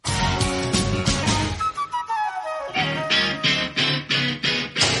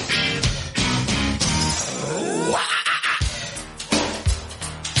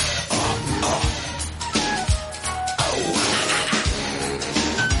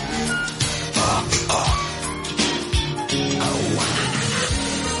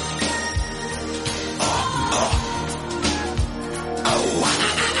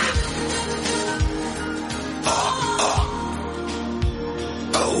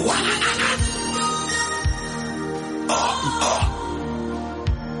Phil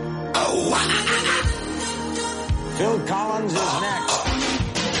Collins is next.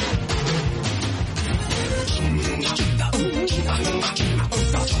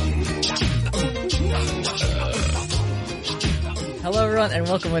 Hello, everyone, and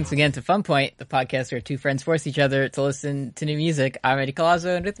welcome once again to Fun Point, the podcast where two friends force each other to listen to new music. I'm Eddie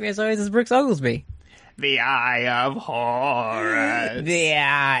Colazo, and with me, as always, is Brooks Oglesby. The Eye of Horus. The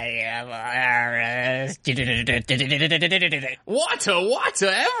Eye of Horus.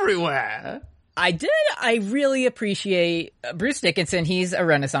 Water everywhere. I really appreciate Bruce Dickinson. He's a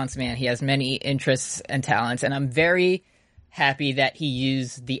Renaissance man. He has many interests and talents, and I'm very happy that he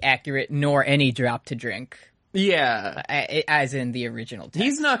used the accurate nor any drop to drink. Yeah. As in the original text.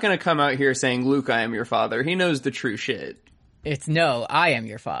 He's not going to come out here saying, Luke, I am your father. He knows the true shit. It's no, I am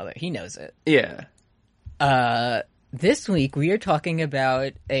your father. He knows it. Yeah. This week we are talking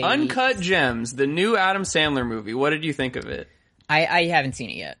about Uncut Gems, the new Adam Sandler movie. What did you think of it? I haven't seen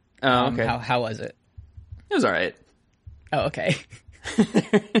it yet. Oh, okay. How was it? It was alright. Oh, okay.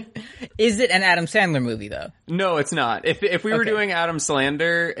 Is it an Adam Sandler movie, though? No, it's not. If we were doing Adam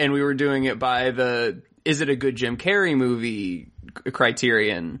Slander and we were doing it by the is it a good Jim Carrey movie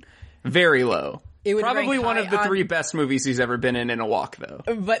criterion, very low. It would probably rank one of the high three best movies he's ever been in a walk, though.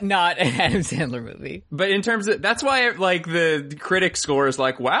 But not an Adam Sandler movie. But in terms of, that's why, like, the critic score is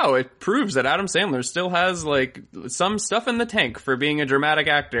like, wow, it proves that Adam Sandler still has, like, some stuff in the tank for being a dramatic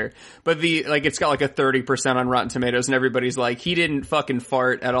actor. But it's got like a 30% on Rotten Tomatoes, and everybody's like, he didn't fucking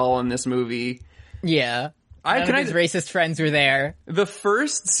fart at all in this movie. Yeah. None of his racist friends were there. The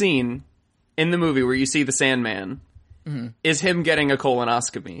first scene in the movie where you see the Sandman is him getting a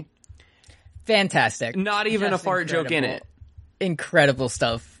colonoscopy. Fantastic. Not even Just a fart joke in it. Incredible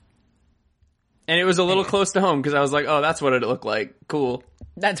stuff. And it was a little close to home because I was like, oh, that's what it looked like. Cool.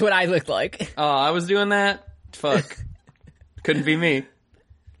 That's what I looked like. Oh, I was doing that? Fuck. Couldn't be me.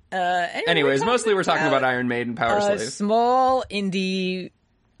 Anyways, mostly we're talking about Iron Maiden, Power Slave. A small indie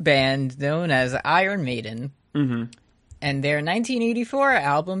band known as Iron Maiden. Mm-hmm. And their 1984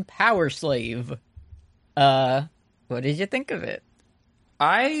 album, Power Slave. What did you think of it?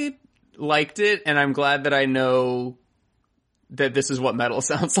 I liked it, and I'm glad that I know that this is what metal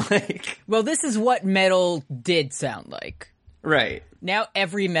sounds like. Well, this is what metal did sound like. Right. Now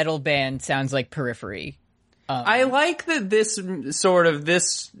every metal band sounds like Periphery. I like that this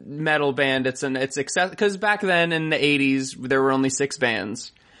metal band, it's because back then in the 80s, there were only 6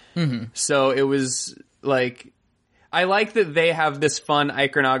 bands. Mm-hmm. So it was like, I like that they have this fun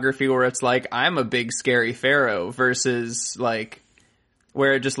iconography where it's like, I'm a big scary pharaoh versus like,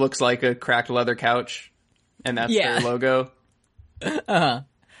 where it just looks like a cracked leather couch and that's their logo. Uh-huh.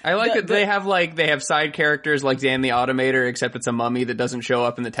 I like that they have side characters like Dan the Automator, except it's a mummy that doesn't show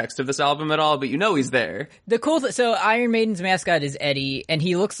up in the text of this album at all, but you know he's there. So Iron Maiden's mascot is Eddie, and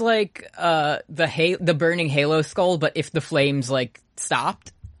he looks like the burning Halo skull, but if the flames like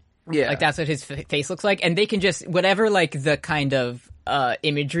stopped. Yeah. Like that's what his face looks like, and they can just whatever like the kind of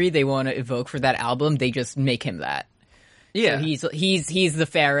imagery they want to evoke for that album, they just make him that. Yeah, so he's the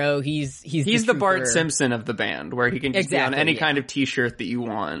pharaoh. He's the Bart Simpson of the band, where he can just be on any kind of T-shirt that you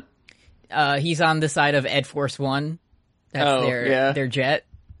want. He's on the side of Ed Force One. That's their jet.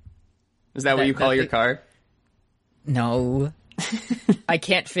 Is that what you call your car? No, I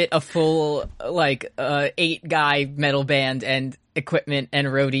can't fit a full 8-guy metal band and equipment and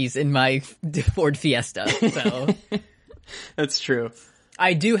roadies in my Ford Fiesta. So that's true.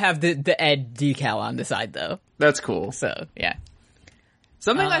 I do have the Ed decal on the side, though. That's cool. So, yeah.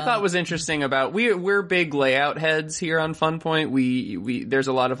 Something I thought was interesting about, we're big layout heads here on Fun Point. There's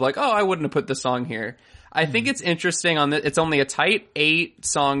a lot of like, oh, I wouldn't have put this song here. I think it's interesting it's only a tight 8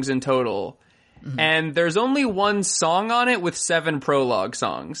 songs in total. Mm-hmm. And there's only one song on it with 7 prologue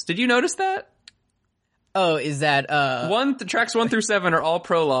songs. Did you notice that? Oh, is that, tracks 1 through 7 are all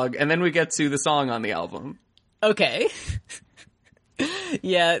prologue, and then we get to the song on the album. Okay.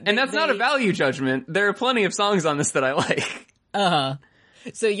 Yeah. And that's not a value judgment. There are plenty of songs on this that I like. Uh-huh.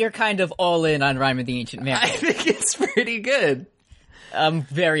 So you're kind of all in on Rime of the Ancient Mariner. I think it's pretty good. I'm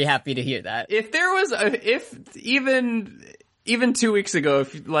very happy to hear that. If there was even 2 weeks ago,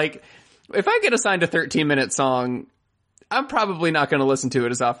 if I get assigned a 13-minute song, I'm probably not going to listen to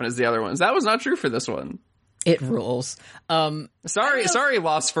it as often as the other ones. That was not true for this one. It rules. Sorry,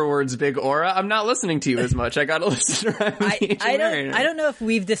 Lost for Words, Big Aura. I'm not listening to you as much. I gotta listen to Rime of the Ancient Mariner. I don't know if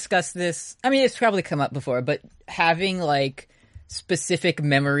we've discussed this. I mean, it's probably come up before, but having, like, specific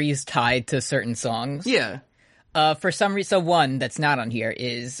memories tied to certain songs. Yeah. For some reason, so one that's not on here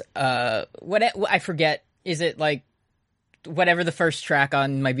is, I forget, is it, like, whatever the first track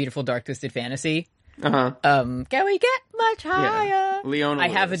on My Beautiful Dark Twisted Fantasy? Can we get much higher? Yeah. Leona I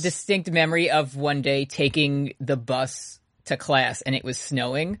have a Lewis. distinct memory of one day taking the bus to class and it was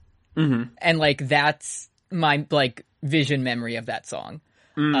snowing. And like, that's my like vision memory of that song.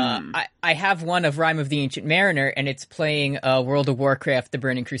 I have one of Rime of the Ancient Mariner, and it's playing World of Warcraft: The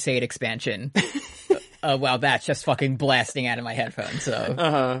Burning Crusade expansion. Well, that's just fucking blasting out of my headphones.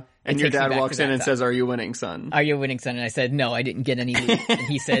 So, And your takes me dad back walks to in that and time. says, "Are you winning, son?" Are you winning, son? And I said, no, I didn't get any loot. And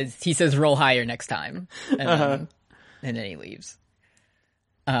he says, roll higher next time. And then he leaves.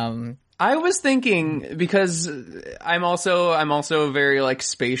 I was thinking, because I'm also a very like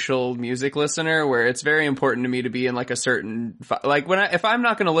spatial music listener, where it's very important to me to be in like a certain, like if I'm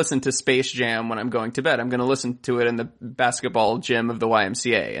not going to listen to Space Jam when I'm going to bed, I'm going to listen to it in the basketball gym of the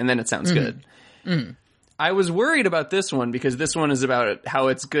YMCA, and then it sounds good. I was worried about this one because this one is about how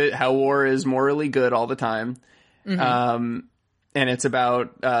it's good, how war is morally good all the time. And it's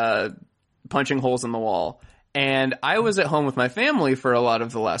about punching holes in the wall. And I was at home with my family for a lot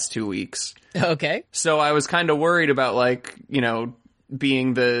of the last 2 weeks. Okay. So I was kind of worried about, like, you know,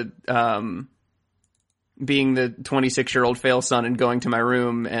 being the 26-year-old fail son and going to my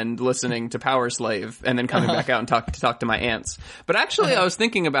room and listening to Power Slave and then coming back out and talk to my aunts. But actually I was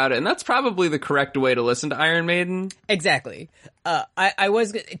thinking about it, and that's probably the correct way to listen to Iron Maiden. Exactly. I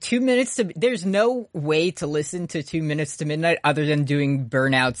was 2 minutes to, there's no way to listen to 2 minutes to midnight other than doing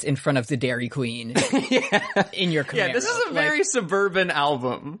burnouts in front of the Dairy Queen in your Camaro. Yeah, this is a very suburban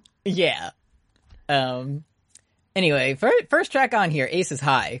album. Yeah. Anyway, first track on here, Aces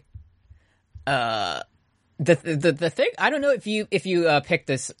High. The thing, I don't know if you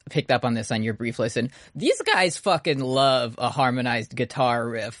picked up on this on your brief listen. These guys fucking love a harmonized guitar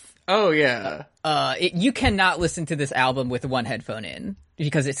riff. Oh yeah. You cannot listen to this album with one headphone in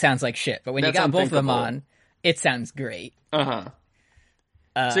because it sounds like shit. But when you got both of them on, it sounds great. So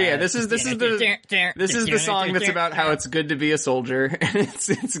yeah, this is the song that's about how it's good to be a soldier.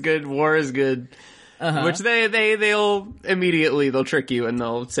 it's good. War is good. Which they'll immediately trick you and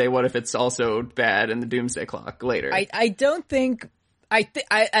they'll say, what if it's also bad in the Doomsday Clock later? I don't think,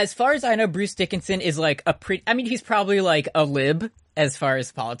 as far as I know, Bruce Dickinson is like he's probably like a lib as far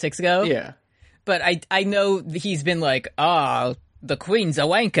as politics go. Yeah. But I know he's been like, the Queen's a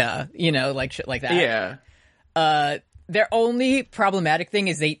wanker, you know, like shit like that. Yeah. Their only problematic thing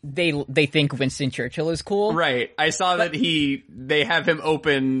is they think Winston Churchill is cool. Right. I saw that they have him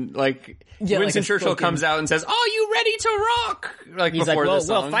open, like, Winston Churchill comes out and says, "Are you ready to rock?" Like, he's before like, the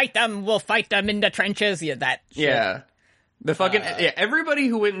song. we'll fight them in the trenches. Yeah, that shit. Yeah. The fucking, everybody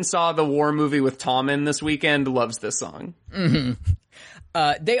who went and saw the war movie with Tom in this weekend loves this song. They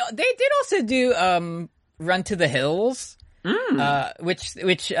did also do, Run to the Hills.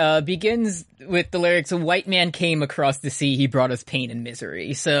 Which begins with the lyrics, "A white man came across the sea, he brought us pain and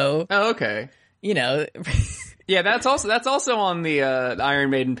misery." So, okay. You know. Yeah, that's also on the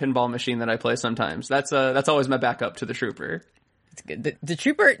Iron Maiden pinball machine that I play sometimes. That's always my backup to the Trooper. It's good. The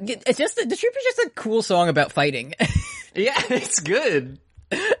Trooper, the Trooper's just a cool song about fighting. Yeah, it's good.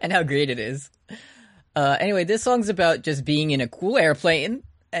 And how great it is. Anyway, this song's about just being in a cool airplane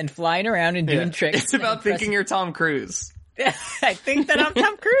and flying around and doing tricks. It's about thinking you're Tom Cruise. I think that I'm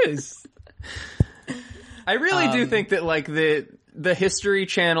Tom Cruise. I really do think that, like, the History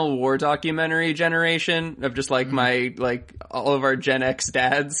Channel war documentary generation of just like all of our Gen X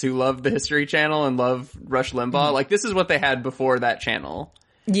dads who love the History Channel and love Rush Limbaugh, like, this is what they had before that channel.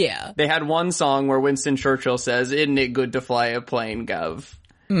 Yeah. They had one song where Winston Churchill says, "Isn't it good to fly a plane, Gov?"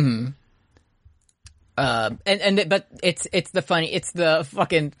 But it's the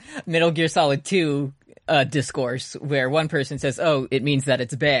fucking Metal Gear Solid 2 discourse where one person says, "Oh, it means that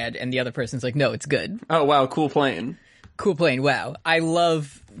it's bad," and the other person's like, "No, it's good." Oh wow, cool plane. Cool plane, wow. I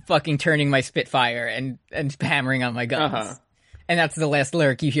love fucking turning my Spitfire and hammering on my guns. And that's the last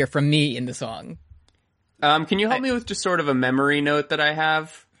lyric you hear from me in the song. Can you help me with just sort of a memory note that I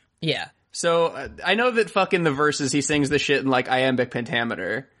have? Yeah. So, I know that fucking the verses, he sings the shit in, like, iambic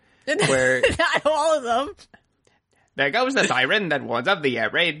pentameter. Where not all of them. There goes the siren that warns of the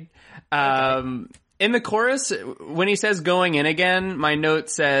air raid. In the chorus, when he says "going in again," my note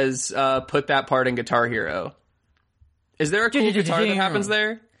says, "put that part in Guitar Hero." Is there a cool guitar that happens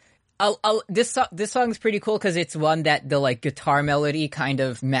there? This song's pretty cool because it's one that the, like, guitar melody kind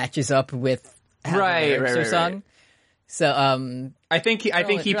of matches up with how the lyrics are sung. Right. So, I think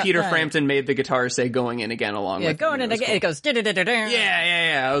Peter Frampton made the guitar say "going in again" along with it. Going in again. Cool. It goes.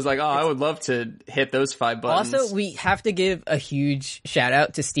 Yeah. I was like, I would love to hit those 5 buttons. Also, we have to give a huge shout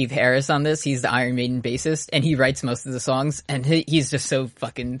out to Steve Harris on this. He's the Iron Maiden bassist, and he writes most of the songs. And he's just so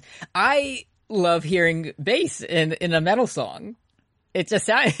fucking. I love hearing bass in a metal song. It just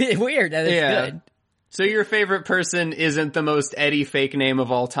sounds weird and it's good. So your favorite person isn't the most Eddie fake name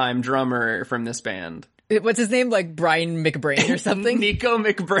of all time drummer from this band? What's his name? Like Brian McBrain or something? Nico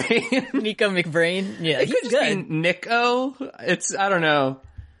McBrain. Nico McBrain. Yeah, It he's could just good. be Nico. I don't know.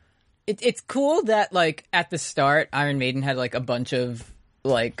 It's cool that, like, at the start, Iron Maiden had, like, a bunch of,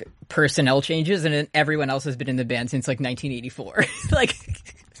 like, personnel changes, and then everyone else has been in the band since, like, 1984. Like,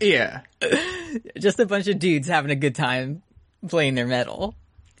 Yeah. just a bunch of dudes having a good time playing their metal.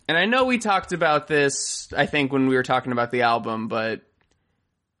 And I know we talked about this, I think, when we were talking about the album, but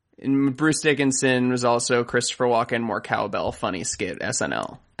Bruce Dickinson was also Christopher Walken, more cowbell, funny skit,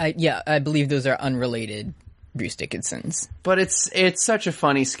 SNL. I believe those are unrelated Bruce Dickinsons. But it's such a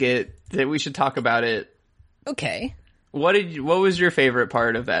funny skit that we should talk about it. Okay. What was your favorite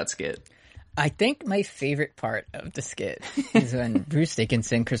part of that skit? I think my favorite part of the skit is when Bruce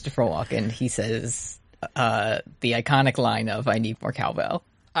Dickinson, Christopher Walken, he says the iconic line of, "I need more cowbell."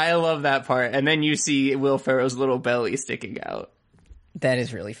 I love that part. And then you see Will Ferrell's little belly sticking out. That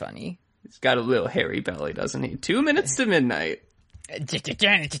is really funny. He's got a little hairy belly, doesn't he? 2 minutes to midnight. Oh,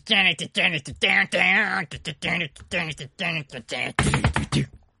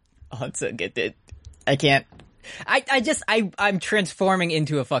 it's so good that I can't. I'm transforming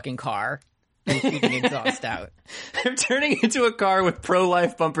into a fucking car and shooting exhaust out. I'm turning into a car with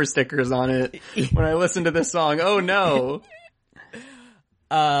pro-life bumper stickers on it when I listen to this song. Oh no.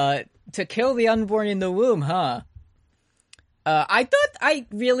 To kill the unborn in the womb, huh? I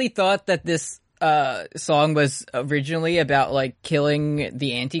really thought that this song was originally about, like, killing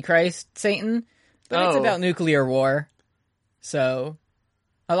the Antichrist, Satan, but it's about nuclear war. So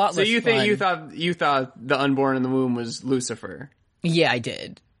a lot less So fun. you thought the unborn in the womb was Lucifer? Yeah, I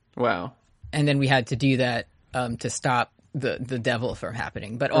did. Wow. And then we had to do that to stop the devil from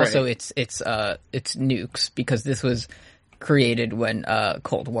happening. But also Right. it's nukes, because this was created when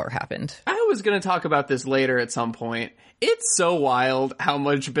Cold War happened. I was going to talk about this later at some point. It's so wild how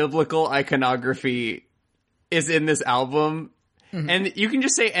much biblical iconography is in this album. Mm-hmm. And you can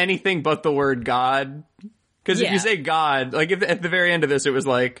just say anything but the word God. Because if you say God, like at the very end of this, it was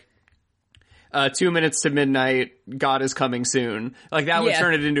like 2 minutes to midnight, God is coming soon. Like that would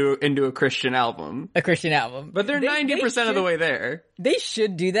turn it into a Christian album. A Christian album. But they're 90% of the way there. They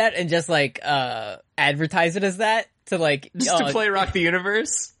should do that and just, like, advertise it as that to, like... Just to play Rock the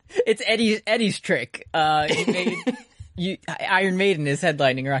Universe? It's Eddie's trick. He made... Iron Maiden is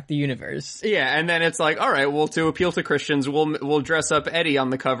headlining Rock the Universe. Yeah, and then it's like, all right, well, to appeal to Christians, we'll dress up Eddie on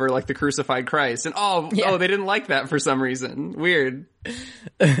the cover like the crucified Christ. And they didn't like that for some reason. Weird.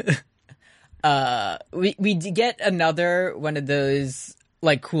 We get another one of those,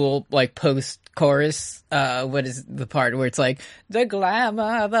 like, cool, like, post-chorus, what is the part where it's like, the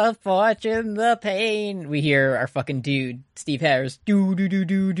glamour, the fortune, the pain. We hear our fucking dude, Steve Harris, Just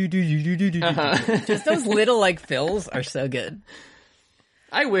those little, like, fills are so good.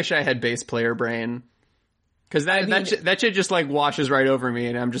 I wish I had bass player brain. Cause that shit just, like, washes right over me,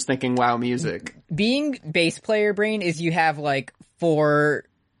 and I'm just thinking, wow, music. Being bass player brain is you have, like, 4...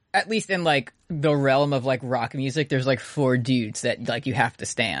 At least in, like, the realm of, like, rock music, there's, like, 4 dudes that, like, you have to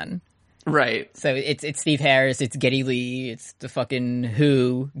stan. Right. So it's Steve Harris, it's Geddy Lee, it's the fucking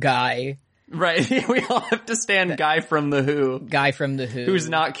Who guy. Right. We all have to stand Guy from the Who. Guy from the Who. Who's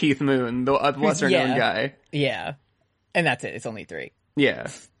not Keith Moon, the lesser-known guy. Yeah. And that's it. It's only 3. Yeah.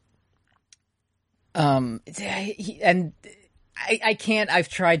 And I can't, I've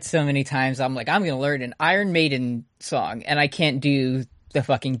tried so many times, I'm like, I'm gonna learn an Iron Maiden song, and I can't do the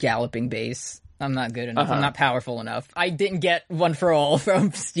fucking galloping bass. I'm not good enough. I'm not powerful enough. I didn't get One for All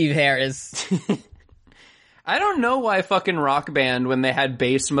from Steve Harris. I don't know why fucking Rock Band, when they had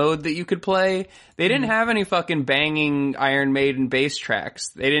bass mode that you could play, they didn't have any fucking banging Iron Maiden bass tracks.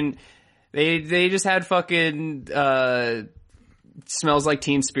 They just had fucking, Smells Like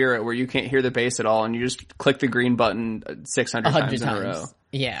Teen Spirit, where you can't hear the bass at all, and you just click the green button 600 times in a row.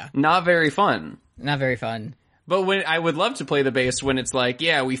 Yeah. Not very fun. Not very fun. But when I would love to play the bass when it's like,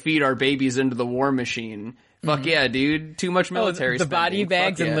 yeah, we feed our babies into the war machine. Fuck yeah, dude. Too much military the spending. body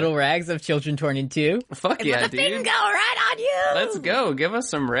bags and little rags of Children Torn in Two. Fuck yeah, dude. Thing go right on you. Let's go. Give us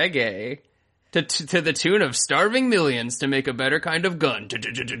some reggae. To the tune of Starving Millions to make a better kind of gun.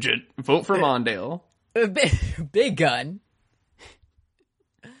 Vote for Mondale. Big gun.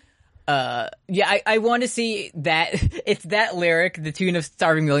 Yeah, I want to see that. It's that lyric, the tune of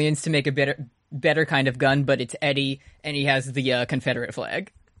Starving Millions to make a better kind of gun, but it's Eddie, and he has the Confederate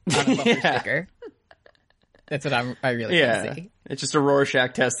flag on a bumper sticker. That's what I really want to see. It's just a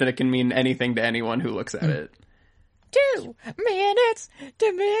Rorschach test, and it can mean anything to anyone who looks at it. 2 minutes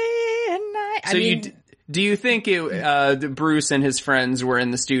to midnight. So Do you think Bruce and his friends were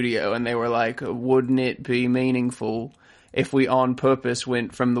in the studio and they were like, wouldn't it be meaningful if we on purpose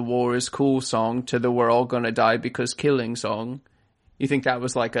went from the war is cool song to the we're all gonna die because killing song? You think that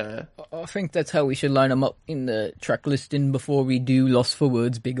was like a... I think that's how we should line them up in the track listing before we do Lost for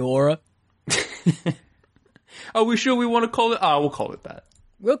Words, Big Aura. Are we sure we want to call it? We'll call it that.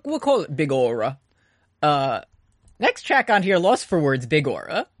 We'll call it Big Aura. Next track on here, Lost for Words, Big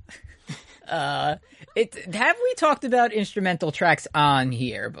Aura. Have we talked about instrumental tracks on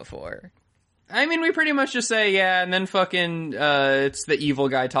here before? I mean, we pretty much just say, yeah, and then fucking, it's the evil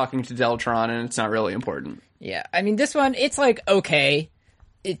guy talking to Deltron, and it's not really important. Yeah, I mean, this one, it's like, okay.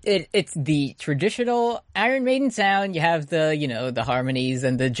 It's the traditional Iron Maiden sound. You have the, the harmonies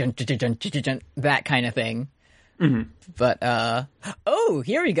and the that kind of thing. Mm-hmm. But,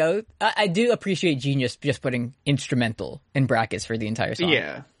 here we go. I do appreciate Genius just putting instrumental in brackets for the entire song.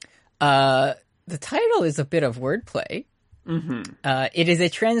 Yeah. The title is a bit of wordplay. Mm-hmm. It is a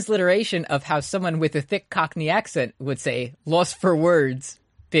transliteration of how someone with a thick Cockney accent would say, Lost for Words,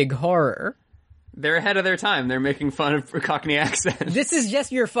 Big Horror. They're ahead of their time. They're making fun of Cockney accents. This is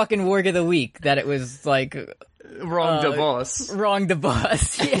just your fucking word of the week, that it was like... Wrong de boss. Wrong de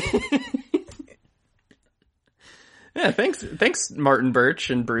boss. Yeah, thanks Martin Birch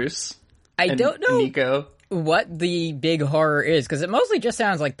and Bruce. I don't know Nico. what the Big Horror is, because it mostly just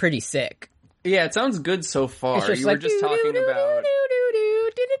sounds like pretty sick. Yeah, it sounds good so far. It's just you like, were just talking about...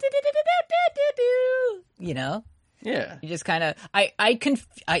 Yeah. You just kind of...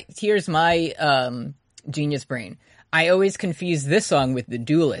 here's my genius brain. I always confuse this song with The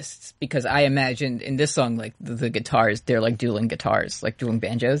Duelists, because I imagined in this song, like, the guitars, they're like dueling guitars, like dueling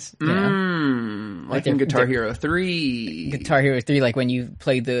banjos, you know? Like in Guitar Hero 3. Guitar Hero 3, like when you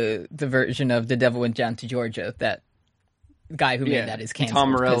play the version of The Devil Went Down to Georgia, that guy who made that is canceled.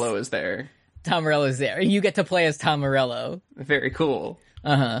 Tom Morello is there. Tom Morello's there. And you get to play as Tom Morello. Very cool.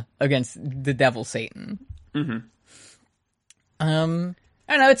 Against the devil Satan. Mm-hmm. I don't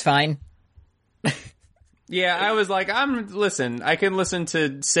know, it's fine. Yeah, I was like, I can listen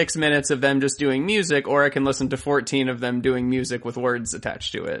to 6 minutes of them just doing music, or I can listen to 14 of them doing music with words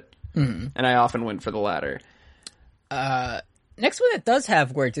attached to it. Mm-hmm. And I often went for the latter. Next one that does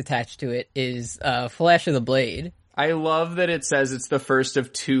have words attached to it is Flash of the Blade. I love that it says it's the first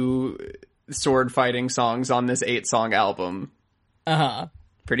of 2 sword fighting songs on this 8-song album.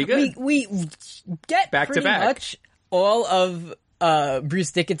 Pretty good. We get back pretty to back. much all of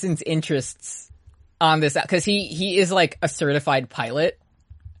Bruce Dickinson's interests on this, because he is like a certified pilot.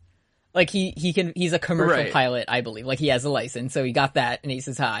 Like he's a commercial pilot, I believe. Like he has a license, so he got that and he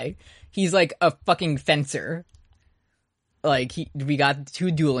says hi. He's like a fucking fencer. Like we got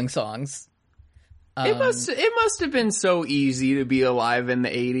 2 dueling songs. It must have been so easy to be alive in the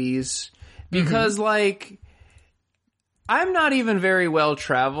 80s, because like I'm not even very well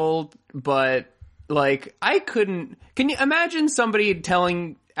traveled, but like I couldn't. Can you imagine somebody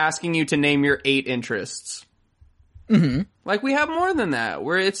asking you to name your 8 interests? Mm-hmm. Like we have more than that.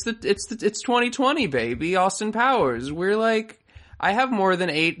 It's 2020, baby. Austin Powers. We're like, I have more than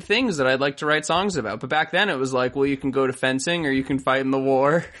 8 things that I'd like to write songs about. But back then it was like, well, you can go to fencing, or you can fight in the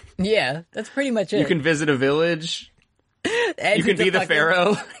war. Yeah, that's pretty much it. You can visit a village. You can be the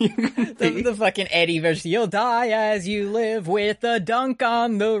pharaoh. The fucking Eddie version. You'll die as you live with a dunk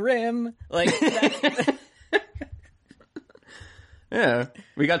on the rim. Like that. Yeah,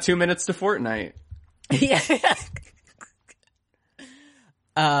 we got 2 minutes to Fortnite. Yeah.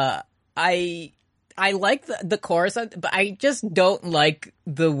 I like the chorus, but I just don't like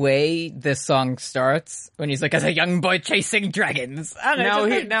the way this song starts when he's like, as a young boy chasing dragons. I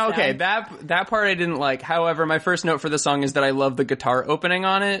don't know. Okay, that part I didn't like. However, my first note for the song is that I love the guitar opening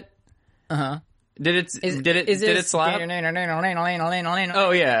on it. Did it slap?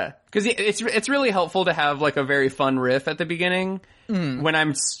 Oh yeah, because it's really helpful to have like a very fun riff at the beginning when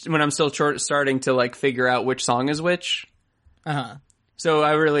I'm still starting to like figure out which song is which. So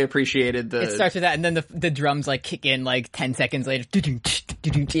I really appreciated the... It starts with that, and then the drums, like, kick in, like, 10 seconds later.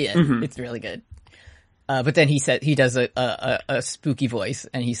 It's really good. But then he does a spooky voice,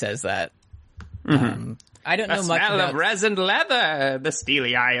 and he says that. I don't know much about... The smell of resin leather, the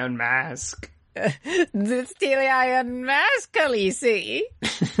steely iron mask. The steely iron mask, Khaleesi.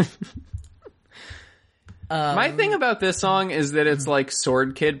 My thing about this song is that it's, like,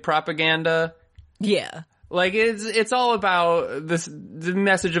 Sword Kid propaganda. Yeah. Like, it's all about this. The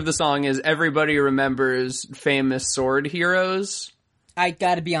message of the song is everybody remembers famous sword heroes. I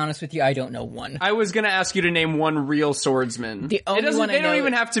gotta be honest with you, I don't know one. I was gonna ask you to name one real swordsman. They don't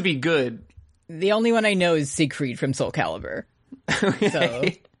even have to be good. The only one I know is Siegfried from Soul Calibur.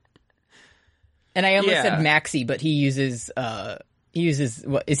 Okay. And I almost Yeah. said Maxi, but he uses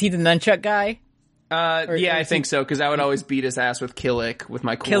what is he the nunchuck guy? Yeah, I think so, because I would always beat his ass with Killick with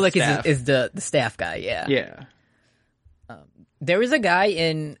my cool Killick staff. is the staff guy, yeah. Yeah. There was a guy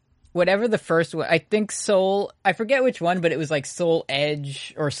in whatever the first one, I think Soul, I forget which one, but it was like Soul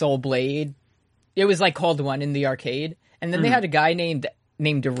Edge or Soul Blade. It was like called one in the arcade. And then they had a guy named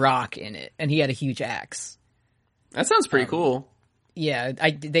Rock in it, and he had a huge axe. That sounds pretty cool. Yeah,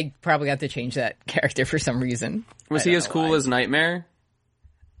 they probably have to change that character for some reason. Was he as cool as Nightmare?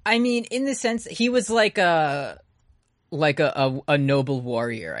 I mean, in the sense, he was like a noble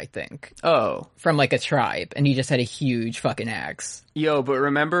warrior, I think, Oh. from like a tribe, and he just had a huge fucking axe. Yo, but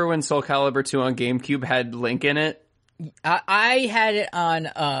remember when Soul Calibur 2 on GameCube had Link in it? I had it on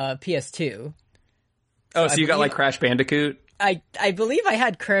PS2. Oh, so you got believe- like Crash Bandicoot? I believe I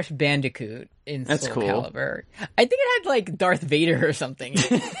had Crash Bandicoot in That's Soul cool. Calibur. I think it had like Darth Vader or something.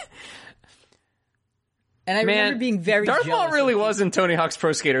 And I remember being very Darth Maul jealous really of- was in Tony Hawk's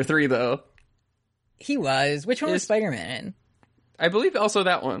Pro Skater 3, though. He was. Which one was Is- Spider-Man in? I believe also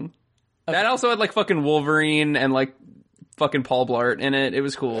that one. That also had like fucking Wolverine and like fucking Paul Blart in it. It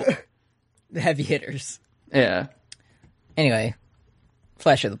was cool. The heavy hitters. Yeah. Anyway,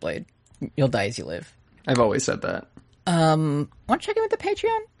 Flash of the Blade. You'll die as you live. I've always said that. Want to check in with the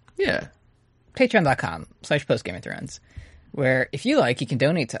Patreon? Yeah. Patreon.com/PostGameOfThrones, where if you like, you can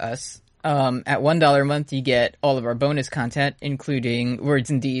donate to us. At $1 a month, you get all of our bonus content, including Words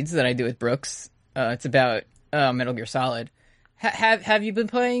and Deeds that I do with Brooks. It's about Metal Gear Solid. Have you been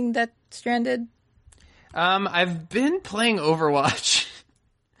playing Death Stranded? I've been playing Overwatch.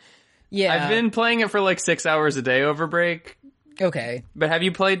 Yeah. I've been playing it for like 6 hours a day over break. Okay. But have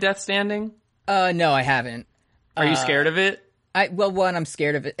you played Death Standing? No, I haven't. Are you scared of it? One, I'm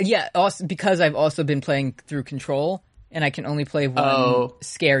scared of it. Yeah, also because I've also been playing through Control, and I can only play one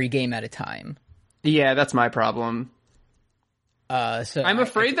scary game at a time. Yeah, that's my problem. So I'm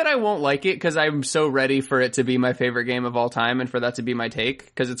afraid that I won't like it because I'm so ready for it to be my favorite game of all time and for that to be my take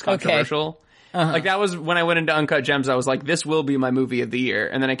because it's controversial. Like that was when I went into Uncut Gems, I was like, this will be my movie of the year.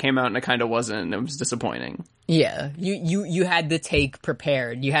 And then it came out and it kind of wasn't. And it was disappointing. Yeah, you had the take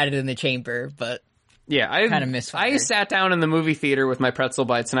prepared. You had it in the chamber, but yeah, I kind of misfired. I sat down in the movie theater with my pretzel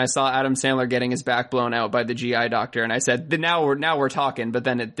bites and I saw Adam Sandler getting his back blown out by the GI doctor. And I said, now we're talking, but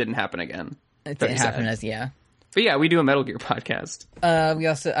then it didn't happen again. it Very didn't sad. happen as But yeah, we do a Metal Gear podcast.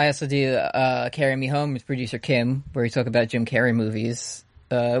 I also do Carry Me Home with producer Kim, where we talk about Jim Carrey movies.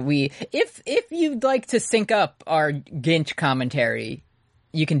 If you'd like to sync up our Ginch commentary,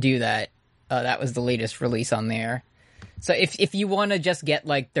 you can do that. That was the latest release on there. So if you want to just get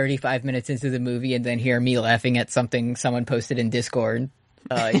like 35 minutes into the movie and then hear me laughing at something someone posted in Discord,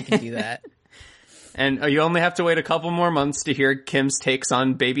 you can do that. And you only have to wait a couple more months to hear Kim's takes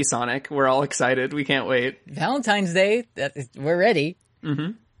on Baby Sonic. We're all excited. We can't wait. Valentine's Day, we're ready.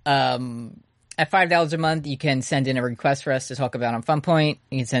 Mm-hmm. At $5 a month, you can send in a request for us to talk about on Funpoint.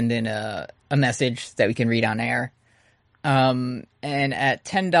 You can send in a message that we can read on air. And at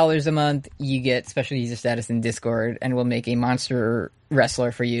 $10 a month, you get special user status in Discord, and we'll make a monster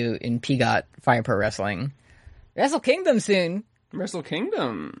wrestler for you in PGOT Fire Pro Wrestling. Wrestle Kingdom soon. Wrestle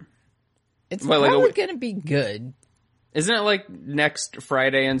Kingdom. It's What, like probably gonna be good. Isn't it like next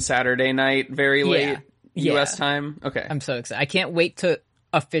Friday and Saturday night, very late Yeah. U.S. time? Okay. I'm so excited. I can't wait to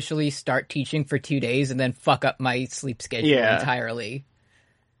officially start teaching for 2 days and then fuck up my sleep schedule entirely.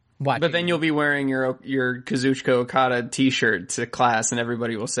 Watching. But then you'll be wearing your Kazuchika Okada t-shirt to class and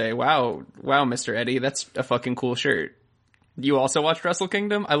everybody will say, wow, Mr. Eddie, that's a fucking cool shirt. You also watched Wrestle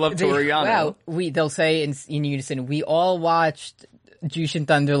Kingdom? I love Toriano. Wow, they'll say in unison, we all watched Jushin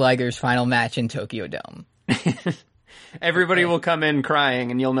Thunder Liger's final match in Tokyo Dome. Everybody will come in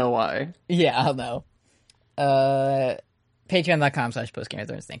crying and you'll know why. Yeah, I'll know.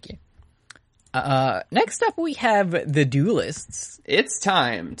 Patreon.com/PostGameOfThrones. Thank you. Next up, we have The Duelists. It's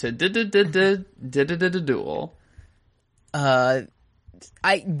time to duel. The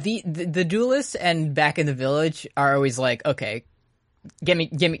Duelists and Back in the Village are always like, okay, get me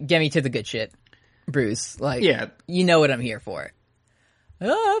to the good shit, Bruce. Like, Yeah. you know what I'm here for.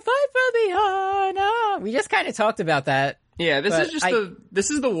 Oh, fight for the honor. We just kind of talked about that. Yeah, this But is just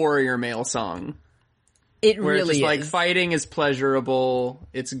this is the warrior male song. It Where really it's just is. like fighting is pleasurable,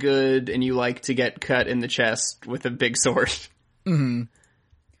 it's good, and you like to get cut in the chest with a big sword.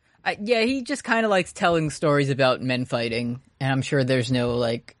 Yeah, he just kind of likes telling stories about men fighting, and I'm sure there's no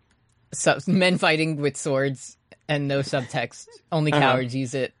like men fighting with swords and no subtext. Only cowards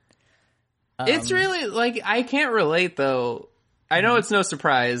use it. It's really like I can't relate though. I know it's no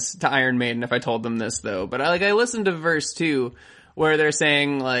surprise to Iron Maiden if I told them this though, but I listened to verse 2 where they're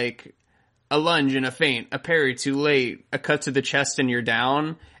saying like a lunge and a feint, a parry too late, a cut to the chest and you're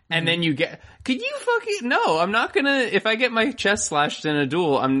down. And then you get, could you fucking, no, I'm not gonna, if I get my chest slashed in a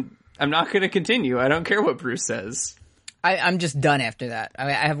duel, I'm not gonna continue. I don't care what Bruce says. I'm just done after that.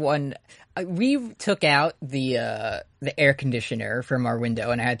 I have one, we took out the air conditioner from our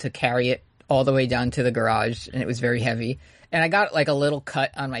window and I had to carry it all the way down to the garage and it was very heavy. And I got like a little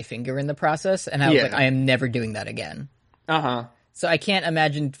cut on my finger in the process and I was like, I am never doing that again. Uh-huh. So I can't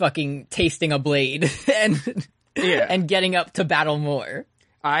imagine fucking tasting a blade and getting up to battle more.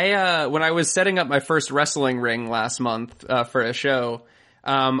 When I was setting up my first wrestling ring last month, for a show,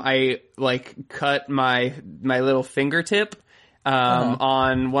 I, like, cut my little fingertip,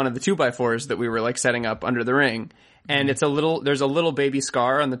 on one of the 2x4s that we were, like, setting up under the ring. And there's a little baby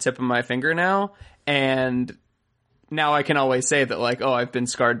scar on the tip of my finger now, and now I can always say that, like, oh, I've been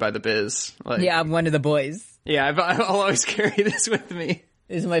scarred by the biz. Like, yeah, I'm one of the boys. Yeah, I'll always carry this with me.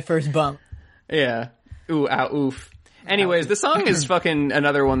 This is my first bump. Yeah. Ooh, ow, oof. Anyways, the song is fucking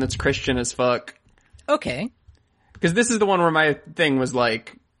another one that's Christian as fuck. Okay. Because this is the one where my thing was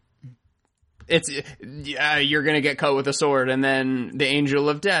like, you're gonna get cut with a sword, and then the angel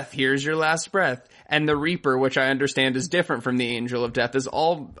of death, here's your last breath. And the Reaper, which I understand is different from the angel of death, is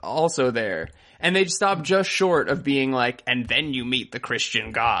also there. And they stop just short of being like, and then you meet the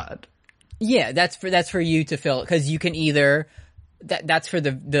Christian God. Yeah, that's for you to fill, because you can either... That's for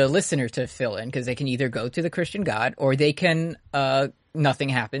the listener to fill in, because they can either go to the Christian God, or they can, nothing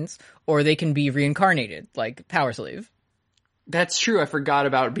happens, or they can be reincarnated, like Power Slave. That's true, I forgot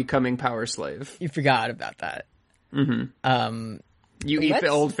about becoming Power Slave. You forgot about that. Mm-hmm. You eat the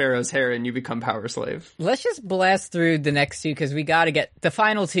old Pharaoh's hair and you become Power Slave. Let's just blast through the next two, because we gotta get, the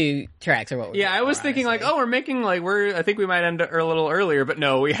final two tracks are what we're I was thinking honestly. Like, oh, we're making, like, I think we might end a little earlier, but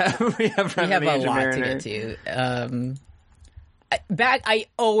no, we have a lot to get to. I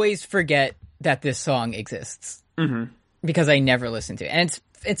always forget that this song exists. Mm-hmm. Because I never listen to it. And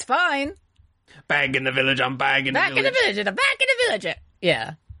it's fine. Back in the village, I'm back in the village. Back in the village, I'm back in the village.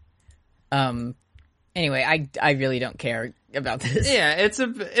 Yeah. Anyway, I really don't care about this. Yeah, it's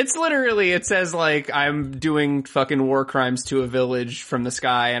literally, it says like, I'm doing fucking war crimes to a village from the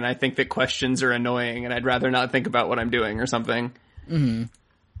sky, and I think that questions are annoying, and I'd rather not think about what I'm doing or something. Mm-hmm.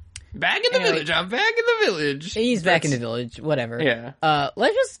 Back in the village, I'm back in the village. He's back in the village, whatever. Yeah.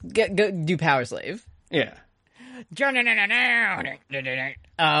 Let's just go do Power Slave. Yeah. Into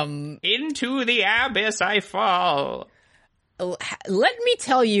the abyss I fall. Let me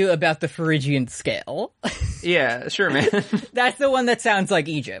tell you about the Phrygian scale. Yeah, sure, man. That's the one that sounds like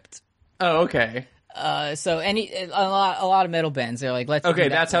Egypt. Oh, okay. So a lot of metal bands, they're like, let's. Okay,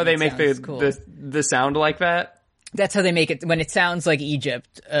 that's how they make the sound like that. That's how they make it when it sounds like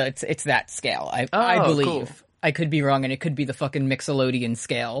Egypt. It's that scale. I believe. Cool. I could be wrong, and it could be the fucking Mixolydian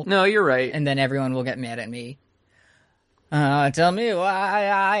scale. No, you're right. And then everyone will get mad at me. Tell me why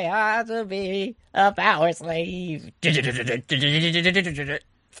I have to be a power slave.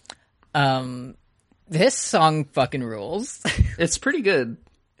 This song fucking rules. It's pretty good.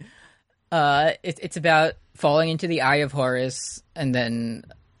 It's about falling into the eye of Horus and then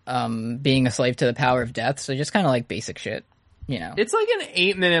being a slave to the power of death. So just kind of like basic shit, you know. It's like an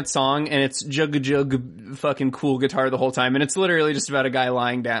 8-minute song, and it's jug fucking cool guitar the whole time, and it's literally just about a guy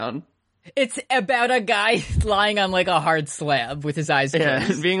lying down. It's about a guy lying on like a hard slab with his eyes closed.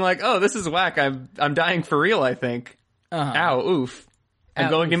 Yeah, being like, "Oh, this is whack. I'm dying for real. I think. Uh-huh. Ow, oof.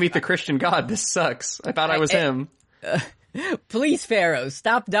 I'm going to meet the Christian God. This sucks. I thought I was him." Please, Pharaoh,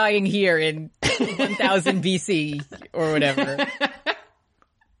 stop dying here in 1000 BC or whatever.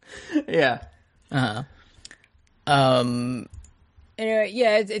 Yeah. Anyway,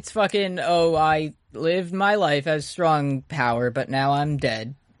 yeah, it's fucking. Oh, I lived my life as strong power, but now I'm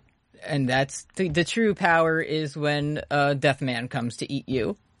dead. And that's the true power is when Deathman comes to eat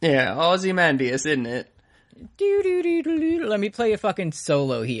you. Yeah, Ozymandias, isn't it? Let me play a fucking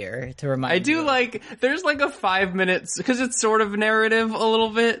solo here to remind you. I do like, there's like a 5 minutes, because it's sort of narrative a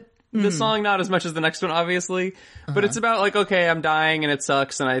little bit. The song, not as much as the next one, obviously. But it's about like, okay, I'm dying and it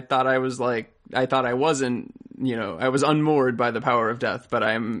sucks, and I thought I wasn't, you know, I was unmoored by the power of death, but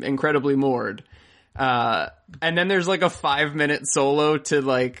I'm incredibly moored. And then there's like a 5-minute solo to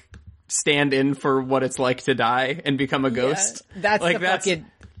like stand in for what it's like to die and become a ghost. That's like the fucking...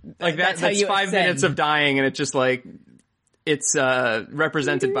 Like that's 5 minutes of dying, and it just like, it's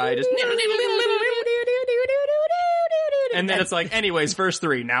represented by just... And then it's like, anyways, verse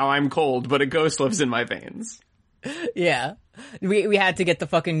 3, now I'm cold, but a ghost lives in my veins. Yeah. We had to get the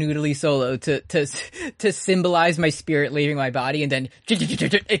fucking noodly solo to symbolize my spirit leaving my body, and then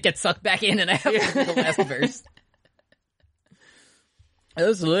it gets sucked back in, and I have to do the last verse.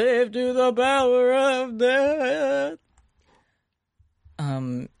 A slave to the power of death.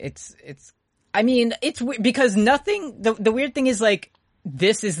 I mean, it's because nothing, the weird thing is, like,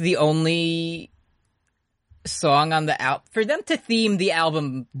 this is the only song on the album. For them to theme the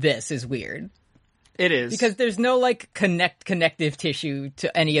album this is weird. It is. Because there's no, like, connective tissue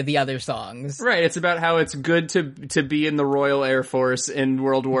to any of the other songs. Right, it's about how it's good to be in the Royal Air Force in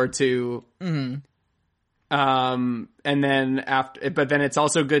World War II. Mm-hmm. And then but then it's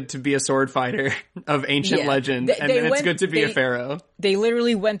also good to be a sword fighter of ancient legend, and then it's good to be a pharaoh. They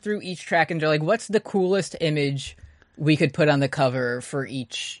literally went through each track and they're like, what's the coolest image we could put on the cover for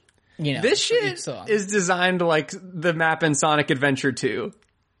each, this shit song. Is designed like the map in Sonic Adventure 2.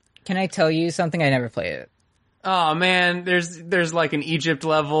 Can I tell you something? I never played it. Oh man, there's like an Egypt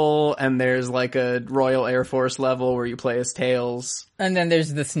level, and there's like a Royal Air Force level where you play as Tails. And then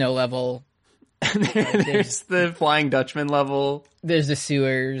there's the snow level. And there's the Flying Dutchman level. There's the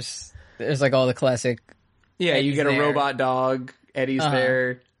sewers. There's like all the classic. Yeah, Eddie's you get a robot dog. Eddie's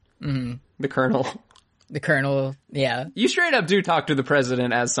there. Mm-hmm. The Colonel. Yeah. You straight up do talk to the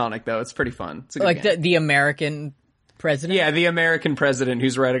president as Sonic, though. It's pretty fun. It's a good like game. the American president? Yeah, the American president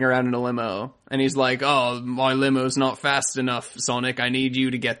who's riding around in a limo. And he's like, oh, my limo's not fast enough, Sonic. I need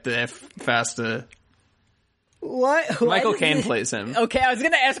you to get there faster. What? Michael Caine plays him. Okay, I was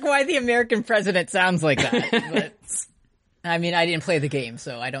going to ask why the American president sounds like that. But, I mean, I didn't play the game,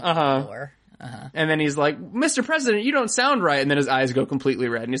 so I don't know more. And then he's like, Mr. President, you don't sound right. And then his eyes go completely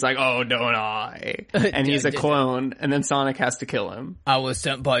red. And he's like, oh, don't I? And he's a clone. And then Sonic has to kill him. I was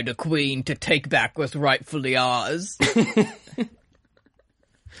sent by the Queen to take back what's rightfully ours.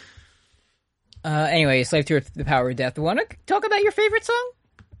 Anyway, Slave to the Power of Death. Want to talk about your favorite song?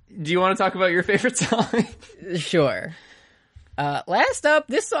 Do you want to talk about your favorite song? Sure. Last up,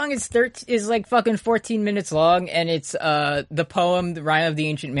 this song is like fucking 14 minutes long, and it's the poem, The Rime of the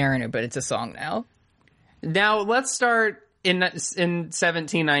Ancient Mariner, but it's a song now. Now, let's start in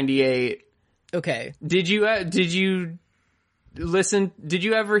 1798. Okay. Did you listen, did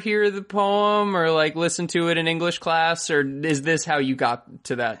you ever hear the poem, or like listen to it in English class, or is this how you got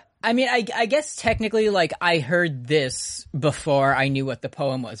to that? I mean, I guess technically, like, I heard this before I knew what the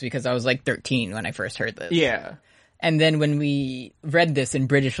poem was, because I was like 13 when I first heard this. Yeah. And then when we read this in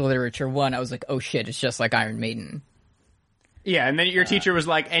British Literature 1, I was like, oh shit, it's just like Iron Maiden. Yeah, and then your teacher was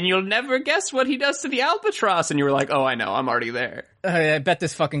like, and you'll never guess what he does to the albatross. And you were like, oh, I know, I'm already there. I bet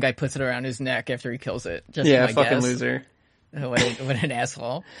this fucking guy puts it around his neck after he kills it. Just yeah, fucking guess. Loser. What an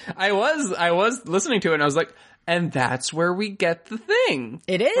asshole. I was listening to it and I was like, and that's where we get the thing.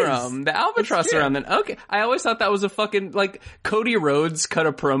 It is. From the albatross around then. Okay. I always thought that was a fucking, like, Cody Rhodes cut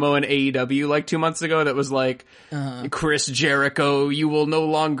a promo in AEW like 2 months ago that was like, Chris Jericho, you will no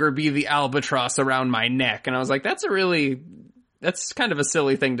longer be the albatross around my neck. And I was like, that's kind of a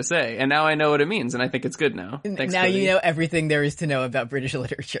silly thing to say. And now I know what it means, and I think it's good now. Thanks, now Cody. You know everything there is to know about British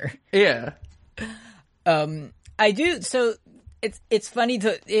literature. Yeah. I do, so it's funny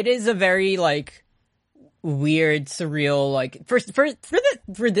it is a very, like, weird, surreal, like,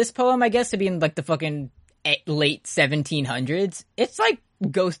 for this poem, I guess, to be in, like, the fucking late 1700s, it's like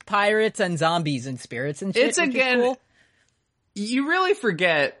ghost pirates and zombies and spirits and shit. It's again, cool. You really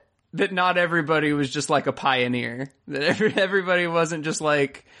forget that not everybody was just like a pioneer. That everybody wasn't just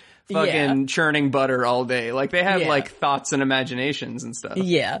like fucking churning butter all day. Like, they had like thoughts and imaginations and stuff.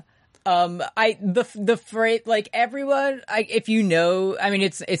 Yeah. The phrase, like, everyone, if you know, I mean,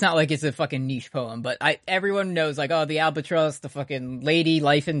 it's not like it's a fucking niche poem, but everyone knows, like, oh, the albatross, the fucking lady,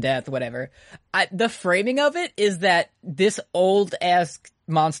 life and death, whatever. The framing of it is that this old-ass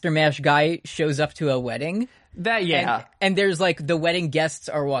Monster Mash guy shows up to a wedding. And there's, like, the wedding guests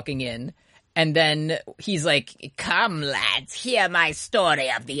are walking in, and then he's like, come, lads, hear my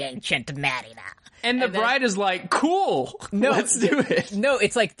story of the ancient mariner. And the bride is like, cool, let's do it. No,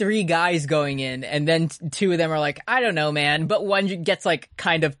 it's like 3 guys going in, and then 2 of them are like, I don't know, man, but one gets, like,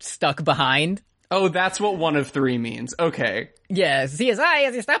 kind of stuck behind. Oh, that's what 1 of 3 means. Okay. Yes, he has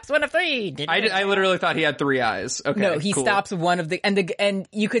eyes, he stops 1 of 3. I literally thought he had 3 eyes. Okay, no, he stops one of the, and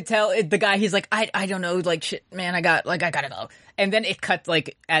you could tell the guy, he's like, I don't know, like, shit, man, I gotta go. And then it cuts,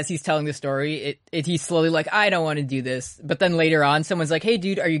 like, as he's telling the story, he's slowly like, I don't want to do this. But then later on, someone's like, hey,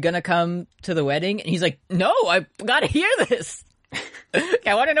 dude, are you gonna come to the wedding? And he's like, no, I gotta hear this.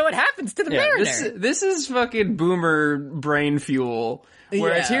 I want to know what happens to the mariner. This is fucking boomer brain fuel.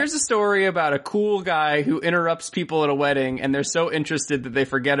 Whereas here's a story about a cool guy who interrupts people at a wedding, and they're so interested that they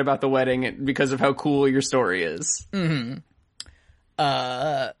forget about the wedding because of how cool your story is. Mm-hmm.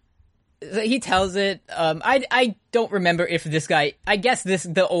 He tells it. I don't remember if this guy. I guess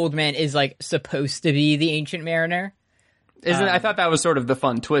the old man is, like, supposed to be the ancient mariner. I thought that was sort of the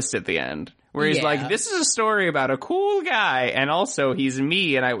fun twist at the end, where he's Yeah. like, this is a story about a cool guy, and also he's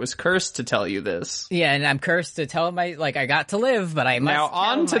me, and I was cursed to tell you this. Yeah, and I'm cursed to tell I got to live, but I must Now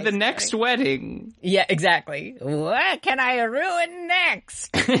on tell to my the story. next wedding. Yeah, exactly. What can I ruin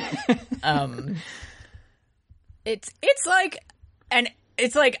next? It's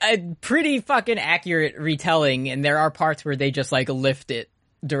like a pretty fucking accurate retelling, and there are parts where they just like lift it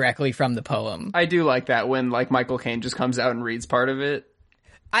directly from the poem. I do like that when like Michael Caine just comes out and reads part of it.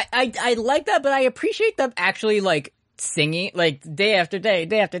 I like that, but I appreciate them actually like singing, like day after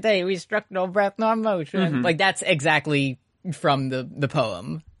day, we struck no breath nor motion. Like that's exactly from the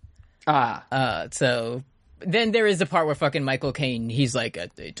poem. So then there is the part where fucking Michael Caine, he's like,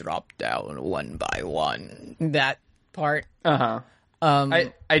 they drop down one by one. That part. I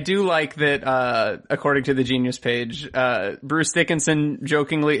do like that, according to the Genius page, Bruce Dickinson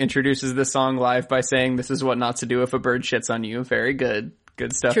jokingly introduces the song live by saying, this is what not to do if a bird shits on you. Very good.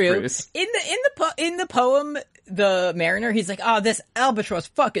 Good stuff, True. Bruce. In the poem, the mariner, he's like, oh, this albatross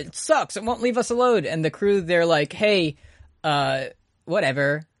fucking sucks. It won't leave us alone. And the crew, they're like, hey,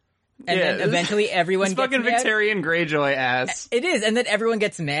 whatever. And then eventually everyone it's gets fucking mad. Victorian Greyjoy ass. It is, and then everyone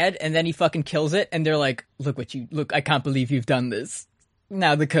gets mad, and then he fucking kills it, and they're like, look, I can't believe you've done this.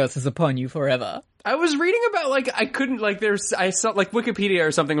 Now the curse is upon you forever. I was reading about, like, I saw, like, Wikipedia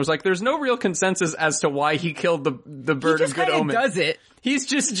or something was like, there's no real consensus as to why he killed the bird He of just good kind of omen. does it. He's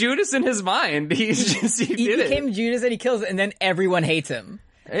just Judas in his mind. He He did became it. Judas, and he kills it, and then everyone hates him.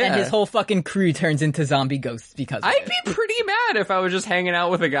 Yeah. And his whole fucking crew turns into zombie ghosts because of I'd it. be pretty mad if I was just hanging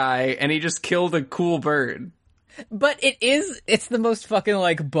out with a guy and he just killed a cool bird. But it's the most fucking,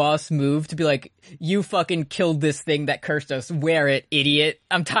 like, boss move to be like, you fucking killed this thing that cursed us. Wear it, idiot.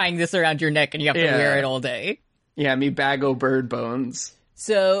 I'm tying this around your neck and you have to Yeah. wear it all day. Yeah, me bago bird bones.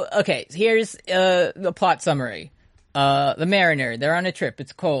 So, okay, here's the plot summary. The mariner, they're on a trip.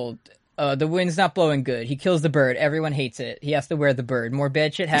 It's cold. The wind's not blowing good. He kills the bird. Everyone hates it. He has to wear the bird. More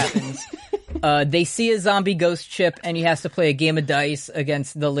bad shit happens. They see a zombie ghost ship, and he has to play a game of dice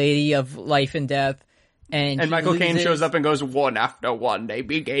against the Lady of Life and Death. And Michael Caine shows up and goes, one after one, they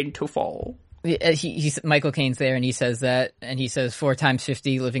begin to fall. Michael Caine's there, and he says that, and he says 4 times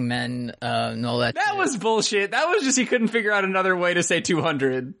 50 living men, and all that. That was bullshit. That was just he couldn't figure out another way to say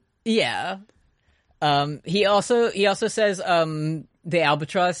 200. Yeah. He also says, the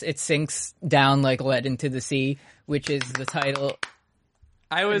albatross, it sinks down like lead into the sea, which is the title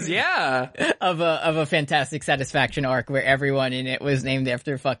of a Fantastic Satisfaction arc where everyone in it was named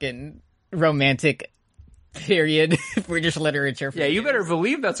after fucking romantic period British literature. Yeah, you better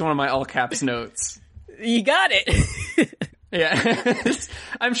believe that's one of my all caps notes. You got it. Yeah.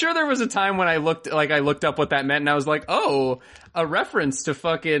 I'm sure there was a time when I looked up what that meant and I was like, oh, a reference to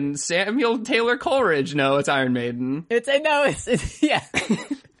fucking Samuel Taylor Coleridge. No, it's Iron Maiden. It's yeah.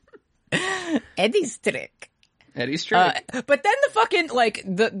 Eddie's trick. Eddie's trick. But then the fucking, like,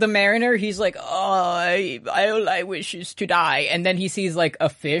 the mariner, he's like, oh, all I wish is to die. And then he sees, like, a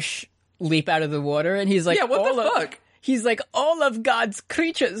fish leap out of the water, and he's like, yeah, what the fuck? He's like, all of God's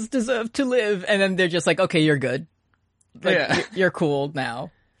creatures deserve to live. And then they're just like, okay, you're good. Like, Yeah. you're cool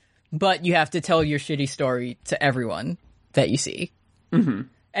now. But you have to tell your shitty story to everyone that you see. Mm-hmm.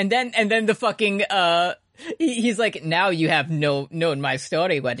 And then the fucking, he's like, now you have known my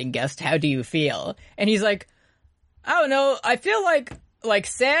story, wedding guest. How do you feel? And he's like, I don't know. I feel like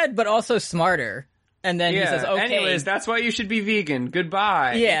sad, but also smarter. And then he says, okay. Anyways, that's why you should be vegan.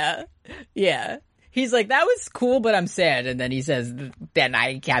 Goodbye. Yeah. Yeah. He's like, that was cool, but I'm sad. And then he says, then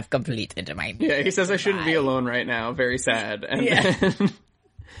I have completed my... Yeah, he says I shouldn't be alone right now. Very sad. And Yeah. then,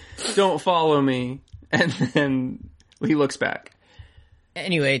 don't follow me. And then he looks back.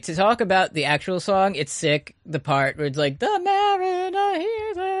 Anyway, to talk about the actual song, it's sick. The part where it's like, the mariner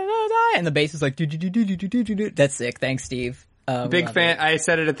hears the and the bass is like, do. That's sick. Thanks, Steve. Big fan. I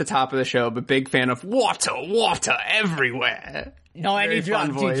said it at the top of the show, but big fan of water everywhere. No, I Very need fun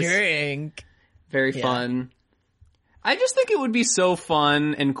to voice. drink. Very Yeah. fun. I just think it would be so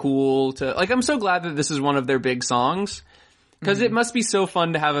fun and cool to, like, I'm so glad that this is one of their big songs. Because it must be so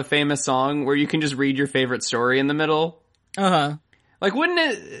fun to have a famous song where you can just read your favorite story in the middle. Uh-huh. Like, wouldn't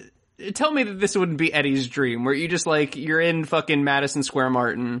it, tell me that this wouldn't be Eddie's dream, where you just, like, you're in fucking Madison Square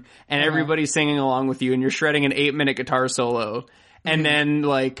Martin, and everybody's singing along with you, and you're shredding an 8-minute guitar solo, and then,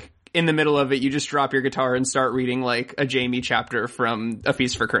 like, in the middle of it, you just drop your guitar and start reading, like, a Jamie chapter from A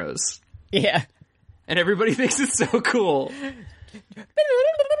Feast for Crows. Yeah. And everybody thinks it's so cool.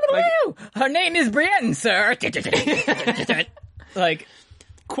 Her name is Brienne, sir. Like,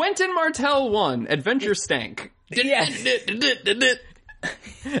 Quentin Martell 1, Adventure Stank. yeah.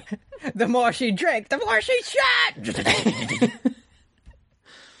 The more she drank, the more she shot.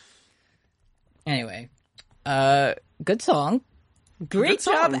 Anyway, good song. Great Good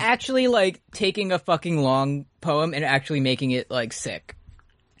song. job actually, like, taking a fucking long poem and actually making it, like, sick.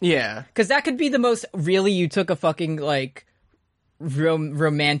 Yeah. Because that could be the most, really, you took a fucking, like,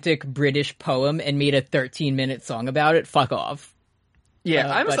 romantic British poem and made a 13-minute song about it. Fuck off.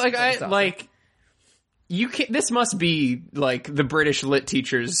 Yeah, I'm but- like, but I it's awesome. like, you can this must be, like, the British lit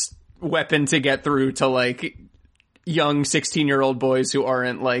teacher's weapon to get through to, like, young 16-year-old boys who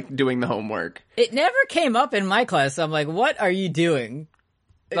aren't, like, doing the homework. It never came up in my class. I'm like, what are you doing?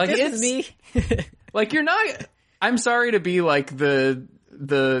 Like, This is me. Like, you're not, I'm sorry to be, like, the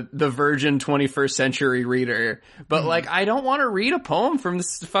virgin 21st century reader, but, like, I don't want to read a poem from the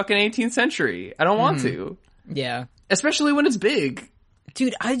fucking 18th century. I don't want to. Yeah. Especially when it's big.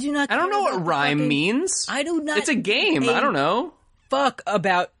 Dude, I do not I don't care know about what the rhyme fucking- means. I do not. It's a game. I don't know. Fuck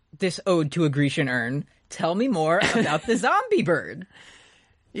about this ode to a Grecian urn. Tell me more about the zombie bird.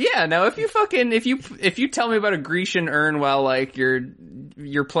 Yeah, now if you tell me about a Grecian urn while, like,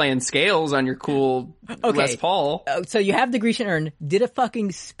 you're playing scales on your cool Les Paul. So you have the Grecian urn. Did a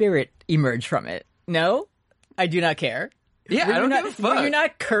fucking spirit emerge from it? No? I do not care. Yeah, I don't give a fuck. You're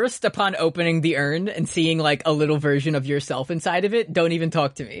not cursed upon opening the urn and seeing, like, a little version of yourself inside of it. Don't even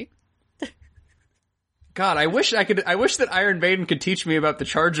talk to me. God, I wish that Iron Maiden could teach me about the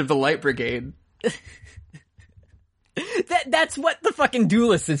charge of the Light Brigade. That's what the fucking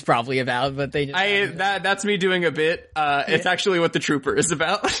Duelist is probably about, but they just... That's me doing a bit. It's actually what the Trooper is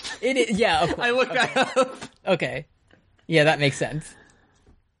about. It is, yeah, of course. I looked that up. Okay. Yeah, that makes sense.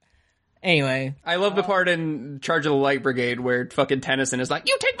 Anyway. I love the part in Charge of the Light Brigade where fucking Tennyson is like,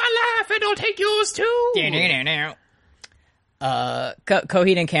 "You take my laugh and I'll take yours too."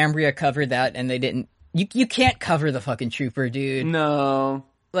 Coheed and Cambria covered that, and they didn't... You can't cover the fucking Trooper, dude. No.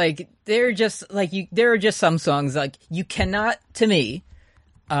 Like, they're just, like, there are just some songs, like, you cannot, to me,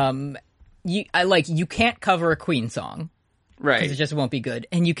 you can't cover a Queen song. Right. Because it just won't be good.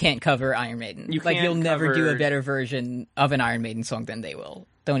 And you can't cover Iron Maiden. You Like, can't you'll never do cover- a better version of an Iron Maiden song than they will.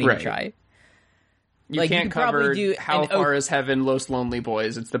 Don't even Right. try. You Like, you can't could probably cover do How an Far Is Heaven, Los Lonely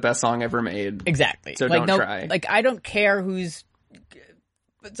Boys. It's the best song ever made. Exactly. So like, don't try. Like, I don't care who's...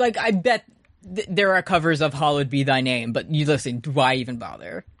 It's like, I bet there are covers of Hallowed Be Thy Name, but you listen, why even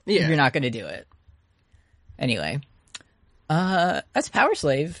bother? Yeah. You're not going to do it. Anyway. That's Power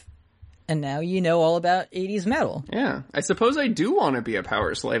Slave. And now you know all about 80s metal. Yeah. I suppose I do want to be a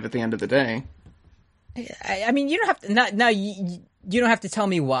power slave at the end of the day. I mean, you don't have to... You don't have to tell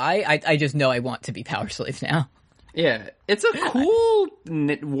me why. I just know I want to be Power Slave now. Yeah. It's a cool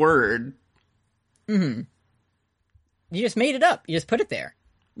word. You just made it up. You just put it there.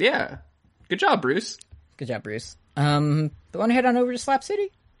 Yeah. Good job, Bruce. Good job, Bruce. Want to head on over to Slap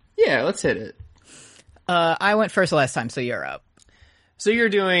City? Yeah, let's hit it. I went first last time, so you're up. So you're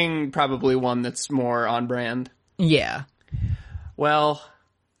doing probably one that's more on brand. Yeah. Well,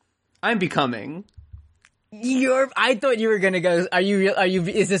 I'm becoming. I thought you were gonna go. Are you?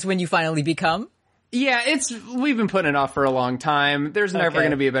 Is this when you finally become? Yeah, we've been putting it off for a long time. There's never Okay.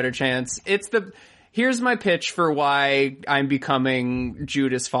 going to be a better chance. Here's my pitch for why I'm becoming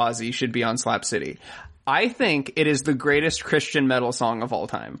Judas Fozzy should be on Slap City. I think it is the greatest Christian metal song of all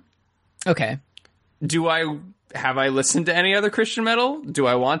time. Okay. Have I listened to any other Christian metal? Do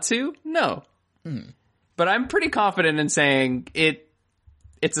I want to? No. But I'm pretty confident in saying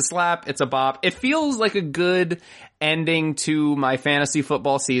it's a slap, it's a bop. It feels like a good ending to my fantasy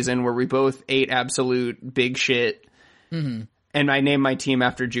football season where we both ate absolute big shit. Mm-hmm. And I named my team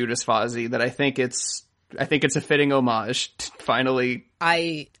after Judas Fozzy. That I think it's a fitting homage to finally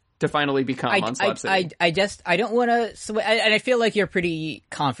become on Slap City. I don't want to sway, and I feel like you're pretty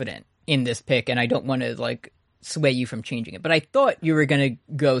confident in this pick, and I don't want to like sway you from changing it. But I thought you were going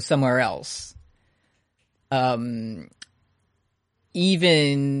to go somewhere else.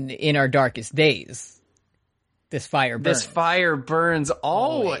 Even in our darkest days, this fire burns. This fire burns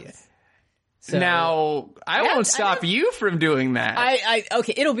always. So, Now, I won't stop you from doing that.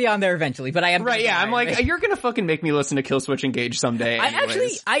 Okay, it'll be on there eventually, but I am Right, yeah, I'm like, you're gonna fucking make me listen to Killswitch Engage someday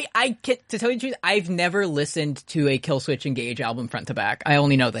anyways. To tell you the truth, I've never listened to a Killswitch Engage album front to back. I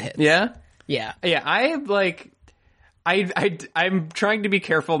only know the hits. Yeah? Yeah. Yeah, I'm trying to be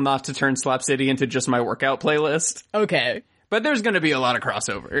careful not to turn Slap City into just my workout playlist, Okay. but there's gonna be a lot of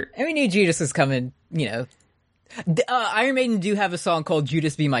crossover. And we knew Judas was coming, you know. Iron Maiden do have a song called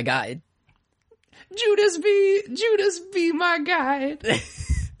Judas Be My Guide. Judas be my guide.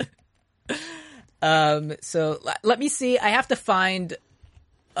 So let me see. I have to find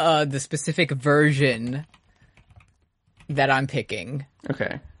the specific version that I'm picking.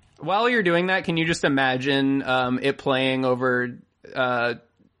 Okay. While you're doing that, can you just imagine it playing over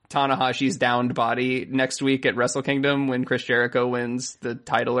Tanahashi's downed body next week at Wrestle Kingdom when Chris Jericho wins the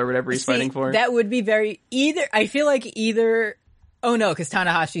title or whatever he's fighting for? That would be I feel like oh no, because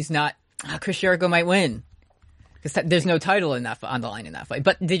Tanahashi's not, Chris Jericho might win. Because there's no title on the line in that fight.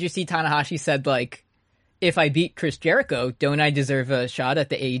 But did you see Tanahashi said, like, if I beat Chris Jericho, don't I deserve a shot at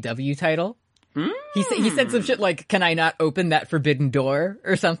the AEW title? He said some shit like, can I not open that forbidden door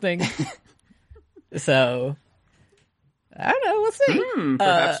or something? So, I don't know, we'll see.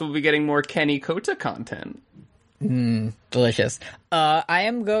 Perhaps we'll be getting more Kenny Kota content. Delicious. I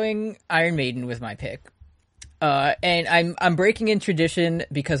am going Iron Maiden with my pick. And I'm breaking in tradition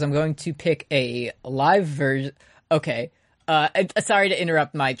because I'm going to pick a live version. Okay. Sorry to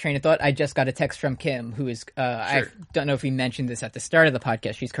interrupt my train of thought. I just got a text from Kim, who is, I don't know if we mentioned this at the start of the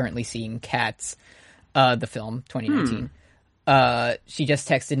podcast. She's currently seeing Cats, the film, 2019. She just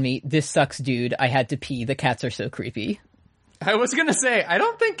texted me, "This sucks, dude. I had to pee. The cats are so creepy." I was gonna say, I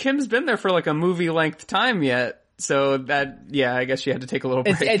don't think Kim's been there for like a movie length time yet. So I guess she had to take a little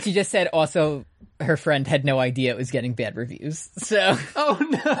break. And she just said also her friend had no idea it was getting bad reviews. So. Oh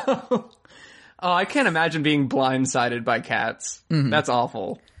no. Oh, I can't imagine being blindsided by cats. That's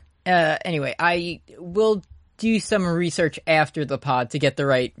awful. Anyway, I will do some research after the pod to get the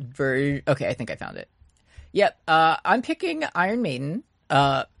right version. Okay, I think I found it. Yep, I'm picking Iron Maiden.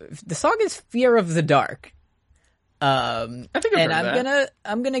 The song is Fear of the Dark. I think I've heard that.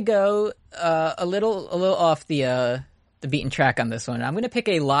 I'm gonna go a little off the beaten track on this one. I'm gonna pick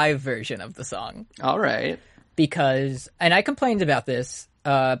a live version of the song. All right. Because, and I complained about this,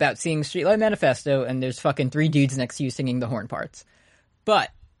 about seeing Streetlight Manifesto, and there's fucking 3 dudes next to you singing the horn parts. But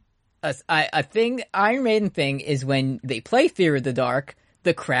Iron Maiden thing is when they play Fear of the Dark,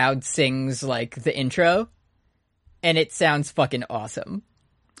 the crowd sings like the intro, and it sounds fucking awesome.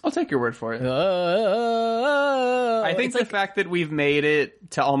 I'll take your word for it. I think the fact that we've made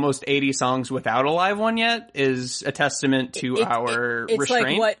it to almost 80 songs without a live one yet is a testament to our it's restraint.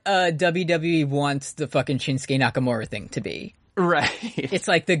 It's like what WWE wants the fucking Shinsuke Nakamura thing to be. Right. It's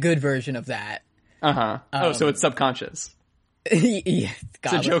like the good version of that. Uh-huh. So it's subconscious. Yeah,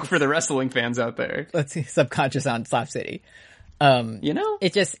 it's a joke for the wrestling fans out there. Let's see, subconscious on Slap City. You know?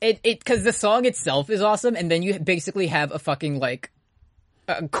 It just, cause the song itself is awesome, and then you basically have a fucking, like,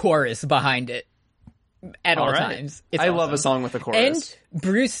 a chorus behind it at all times. It's awesome. Love a song with a chorus. And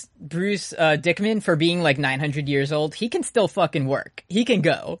Bruce Dickman, for being like 900 years old, he can still fucking work. He can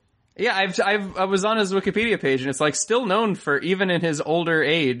go. Yeah, I was on his Wikipedia page, and it's like still known for, even in his older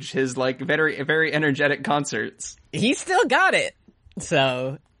age, his like very, very energetic concerts. He's still got it.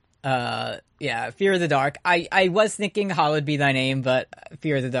 So, yeah, Fear of the Dark. I was thinking Hallowed Be Thy Name, but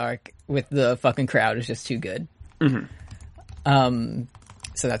Fear of the Dark with the fucking crowd is just too good.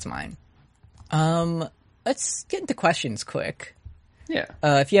 So that's mine. Let's get into questions quick. Yeah.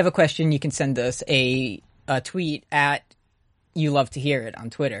 If you have a question, you can send us a tweet at You Love to Hear It on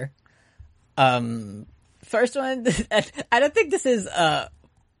Twitter. First one, I don't think this is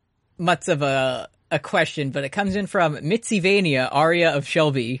much of a question, but it comes in from Mitsivania, Aria of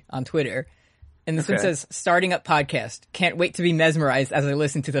Shelby on Twitter. And this one says, starting up podcast. Can't wait to be mesmerized as I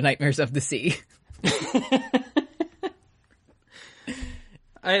listen to the Nightmares of the Sea.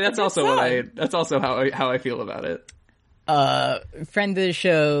 That's also how I feel about it. Friend of the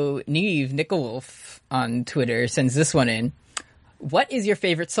show, Neve Nickelwolf on Twitter sends this one in. What is your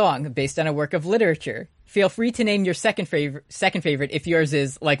favorite song based on a work of literature? Feel free to name your second favorite if yours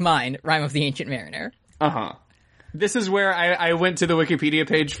is, like mine, Rime of the Ancient Mariner. This is where I went to the Wikipedia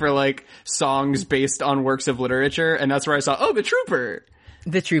page for like songs based on works of literature, and that's where I saw, The Trooper.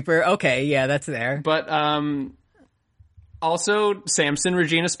 The Trooper, okay, yeah, that's there. But also Samson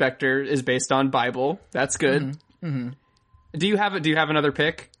Regina Spektor is based on Bible. That's good. Do you have another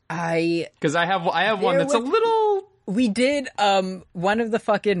pick? Because I have one that's a little. We did one of the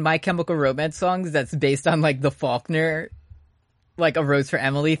fucking My Chemical Romance songs that's based on like the Faulkner, like a Rose for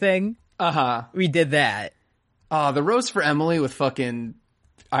Emily thing. We did that. The Rose for Emily with fucking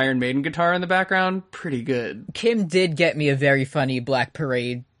Iron Maiden guitar in the background, pretty good. Kim did get me a very funny Black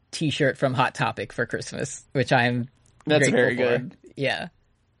Parade t-shirt from Hot Topic for Christmas, which I'm That's grateful very for. good. Yeah.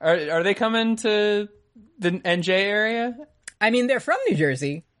 Are they coming to the NJ area? I mean, they're from New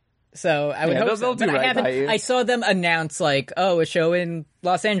Jersey, so I would hope they'll so. do right by you. I saw them announce like, a show in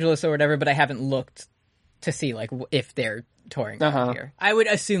Los Angeles or whatever, but I haven't looked to see like if they're touring around here. I would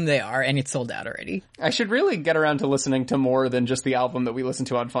assume they are, and it's sold out already. I should really get around to listening to more than just the album that we listened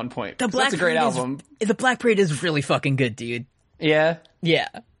to on Fun Point. That's a great album. The Black Parade is really fucking good, dude. Yeah? Yeah.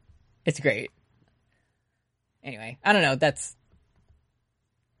 It's great. Anyway, I don't know,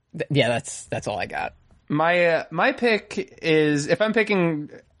 Yeah, that's all I got. My pick is, if I'm picking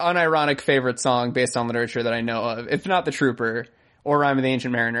unironic favorite song based on literature that I know of, if not The Trooper or Rime of the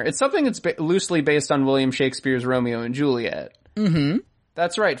Ancient Mariner, it's something that's loosely based on William Shakespeare's Romeo and Juliet. Mm-hmm.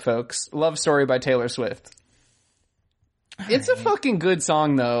 That's right, folks. Love Story by Taylor Swift. It's a fucking good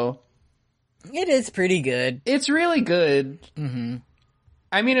song, though. It is pretty good. It's really good. Mm-hmm.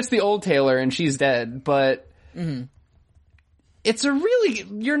 I mean, it's the old Taylor and she's dead, but it's a really,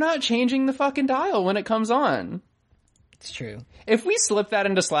 you're not changing the fucking dial when it comes on. It's true. If we slip that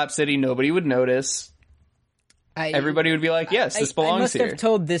into Slap City, nobody would notice. Everybody would be like, yes, this belongs here. I must have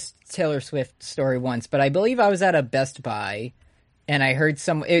told this Taylor Swift story once, but I believe I was at a Best Buy and I heard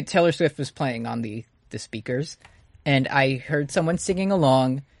Taylor Swift was playing on the speakers, and I heard someone singing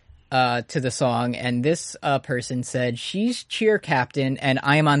along to the song, and this person said, "She's cheer captain and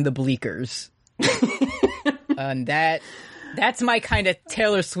I'm on the bleakers." And that's my kind of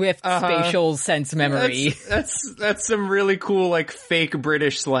Taylor Swift spatial sense memory. That's some really cool, like, fake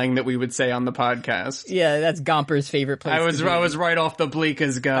British slang that we would say on the podcast. Yeah, that's Gomper's favorite place. I was right off the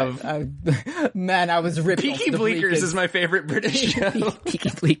bleakers, Gov. Man, I was ripped Peaky off the Bleakers is my favorite British show. Peaky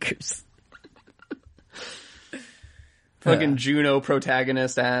Bleakers. Fucking Juno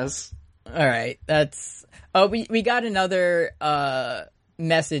protagonist ass. All right, that's. Oh, we got another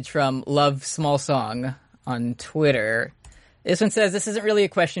message from Love Small Song on Twitter. This one says, "This isn't really a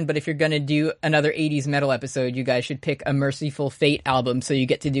question, but if you're gonna do another 80s metal episode, you guys should pick a Merciful Fate album so you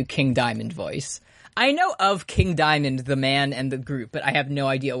get to do King Diamond voice." I know of King Diamond, the man and the group, but I have no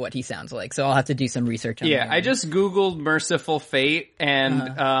idea what he sounds like, so I'll have to do some research on that. Yeah, I just Googled Merciful Fate, and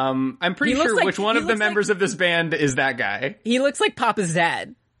I'm pretty sure which one of the members of this band is that guy. He looks like Papa's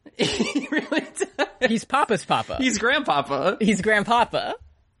dad. He really does. He's Papa's Papa. He's Grandpapa. He's Grandpapa.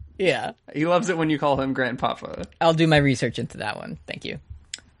 Yeah. He loves it when you call him Grandpapa. I'll do my research into that one. Thank you.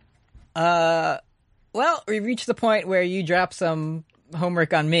 Well, we reached the point where you drop some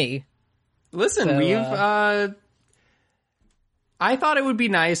homework on me. Listen, So, I thought it would be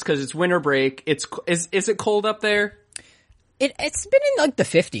nice because it's winter break. Is it cold up there? It's been in like the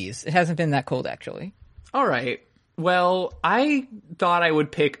 50s. It hasn't been that cold actually. All right. Well, I thought I would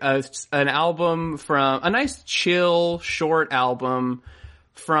pick an album from a nice chill short album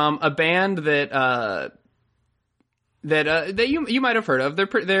from a band that you might have heard of.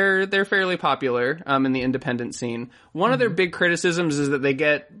 They're fairly popular in the independent scene. One of their big criticisms is that they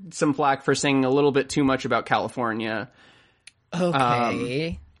get some flack for singing a little bit too much about California.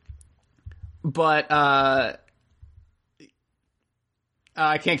 Okay. But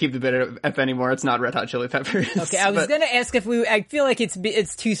I can't keep the bit up anymore. It's not Red Hot Chili Peppers. Okay, I was gonna ask if I feel like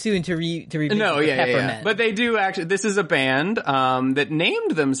it's too soon to revisit Peppermint. But they do actually. This is a band that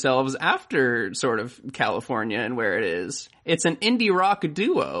named themselves after sort of California and where it is. It's an indie rock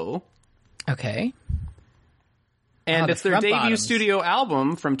duo. Okay. And it's their debut studio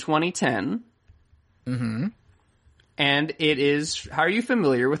album from 2010. Mm-hmm. And it is. How are you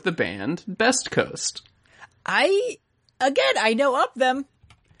familiar with the band Best Coast? I know of them.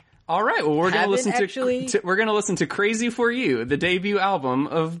 All right. Well, we're going to listen to Crazy for You, the debut album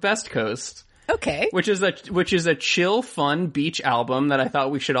of Best Coast. Okay. Which is a chill, fun beach album that I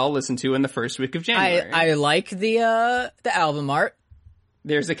thought we should all listen to in the first week of January. I like the album art.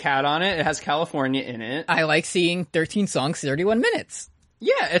 There's a cat on it. It has California in it. I like seeing 13 songs, 31 minutes.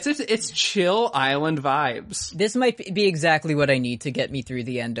 Yeah, it's chill island vibes. This might be exactly what I need to get me through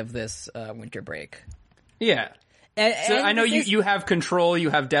the end of this winter break. Yeah. So I know you have Control,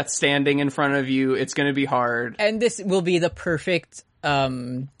 you have Death Standing in front of you. It's going to be hard. And this will be the perfect,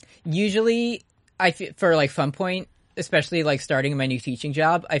 usually for like Fun Point, especially like starting my new teaching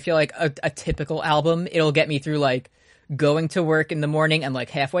job, I feel like a typical album, it'll get me through like going to work in the morning and like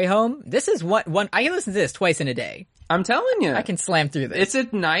halfway home. This is one I can listen to this twice in a day. I'm telling you. I can slam through this. It's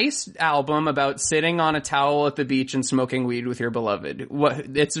a nice album about sitting on a towel at the beach and smoking weed with your beloved.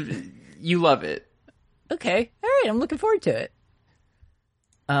 You love it. Okay. All right. I'm looking forward to it.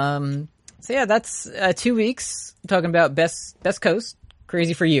 So yeah, that's 2 weeks talking about Best Coast.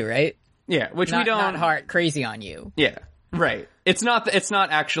 Crazy for You, right? Yeah, which not, not hard. Crazy on You. Yeah, right. It's not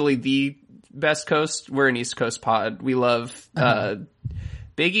actually the Best Coast. We're an East Coast pod. We love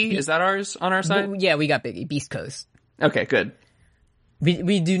Biggie. Is that ours on our side? Yeah, we got Biggie. Beast Coast. Okay, good.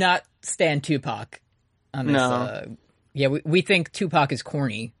 We do not stand Tupac on this. No. Yeah, we think Tupac is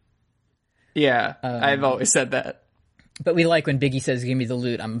corny. Yeah, I've always said that. But we like when Biggie says, "Give me the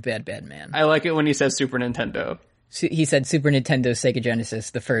loot, I'm a bad, bad man." I like it when he says Super Nintendo. He said Super Nintendo, Sega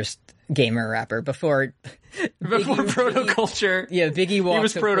Genesis, the first gamer rapper before proto-culture. Yeah, Biggie walked. He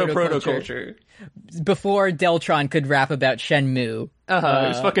was proto-culture. Before Deltron could rap about Shenmue, It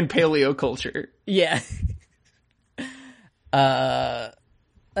was fucking paleo culture. Yeah.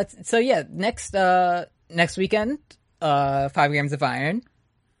 Next weekend, 5 Grams of Iron,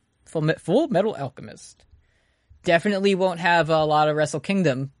 Full Metal Alchemist. Definitely won't have a lot of Wrestle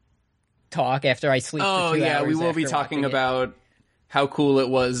Kingdom talk after I sleep for 2 hours. We will be talking about how cool it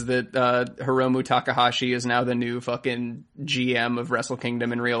was that Hiromu Takahashi is now the new fucking GM of Wrestle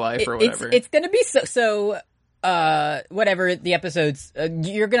Kingdom in real life or whatever. It's gonna be whatever the episodes,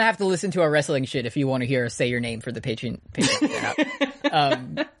 you're gonna have to listen to our wrestling shit if you want to hear us say your name for the Patreon.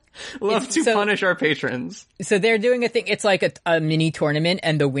 Love to punish our patrons. So they're doing a thing, it's like a mini tournament,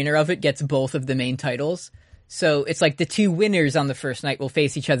 and the winner of it gets both of the main titles. So it's like the two winners on the first night will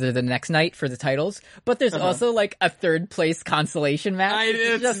face each other the next night for the titles. But there's also like a third place consolation match.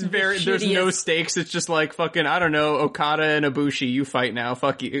 There's no stakes. It's just like fucking, I don't know, Okada and Ibushi, you fight now.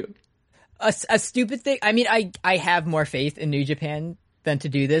 Fuck you. A stupid thing. I mean, I have more faith in New Japan than to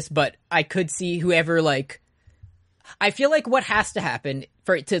do this, but I could see whoever like, I feel like what has to happen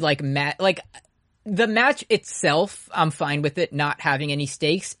for it to like the match itself, I'm fine with it not having any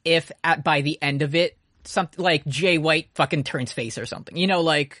stakes if by the end of it, something like Jay White fucking turns face or something,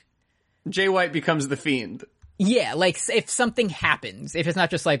 like Jay White becomes the Fiend. Yeah, like if something happens, if it's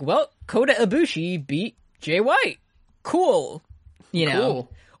not just like, well, Kota Ibushi beat Jay White, cool,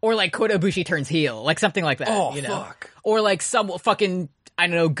 cool. Or like Kota Ibushi turns heel, like something like that. Fuck. Or like some fucking, I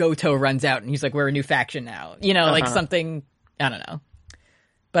don't know, Goto runs out and he's like, we're a new faction now, like something, I don't know.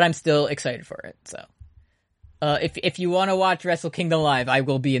 But I'm still excited for it. So, if you want to watch Wrestle Kingdom live, I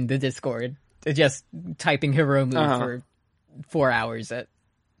will be in the Discord. Just typing Hiromu for 4 hours at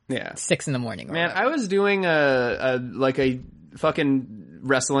 6 in the morning. Man, I was doing a fucking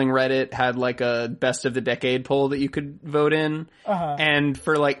wrestling Reddit had like a best of the decade poll that you could vote in. And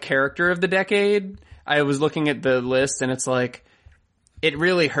for like character of the decade, I was looking at the list and it's like, it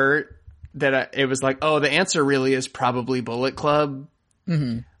really hurt that it was like, oh, the answer really is probably Bullet Club.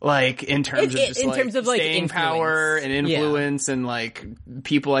 Mm-hmm. Like in terms of staying power and influence and like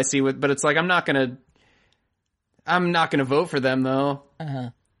people I see with, but it's like I'm not gonna vote for them though.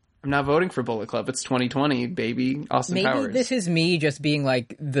 I'm not voting for Bullet Club. It's 2020, baby. Austin Powers. Maybe this is me just being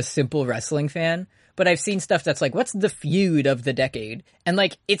like the simple wrestling fan, but I've seen stuff that's like, what's the feud of the decade? And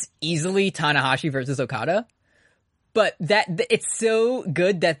like it's easily Tanahashi versus Okada, but it's so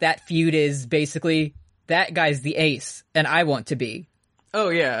good that feud is basically that guy's the ace and I want to be. Oh,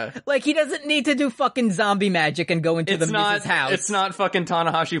 yeah. Like, he doesn't need to do fucking zombie magic and go into the Miz's house. It's not fucking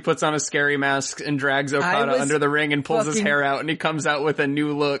Tanahashi puts on a scary mask and drags Okada under the ring and pulls his hair out and he comes out with a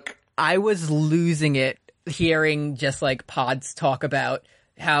new look. I was losing it hearing just, like, pods talk about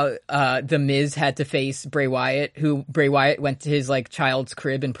how the Miz had to face Bray Wyatt, who Bray Wyatt went to his, like, child's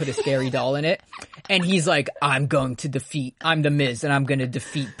crib and put a scary doll in it. And he's like, I'm the Miz, and I'm going to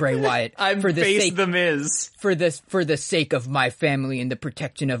defeat Bray Wyatt. The Miz. For the sake of my family and the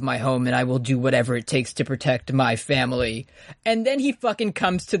protection of my home, and I will do whatever it takes to protect my family. And then he fucking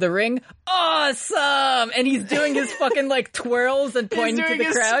comes to the ring. Awesome! And he's doing his fucking, like, twirls and pointing to the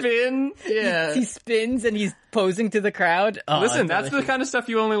crowd. Spin. Yeah. He spins and he's posing to the crowd. Listen, that's the kind of stuff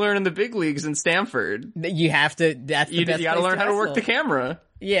you only learn in the big leagues in Stamford. You have to, that's the best You gotta learn how to work the camera.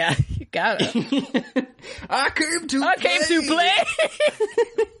 Yeah, you gotta. I came to play!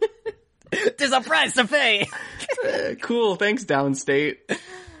 There's a price to pay! Cool, thanks, Downstate.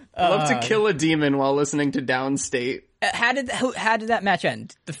 I love to kill a demon while listening to Downstate. How did that match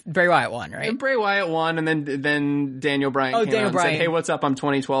end? Bray Wyatt won, right? And Bray Wyatt won, and then Daniel Bryan came out and said, "Hey, what's up? I'm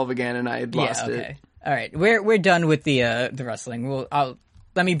 2012 again," and I had lost it. All right, we're done with the wrestling.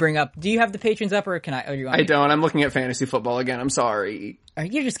 Let me bring up. Do you have the patrons up, or can I? Or do you want I don't. I'm looking at fantasy football again. I'm sorry.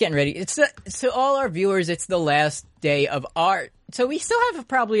 You're just getting ready. So all our viewers, it's the last day of our. So we still have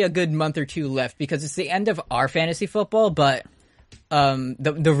probably a good month or two left because it's the end of our fantasy football, but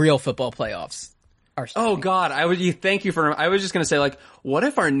the real football playoffs are. Oh God, thank you for. I was just gonna say, like, what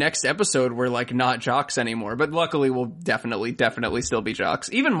if our next episode were like not jocks anymore? But luckily, we'll definitely still be jocks,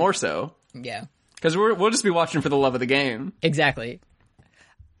 even more so. Yeah, because we'll just be watching for the love of the game. Exactly.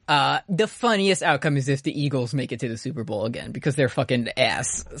 The funniest outcome is if the Eagles make it to the Super Bowl again because they're fucking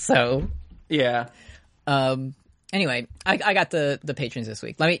ass. So yeah. Anyway, I got the patrons this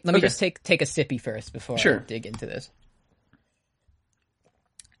week. Let me just take a sippy first before I dig into this.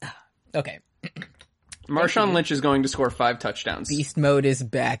 Okay. Marshawn Lynch is going to score 5 touchdowns. Beast mode is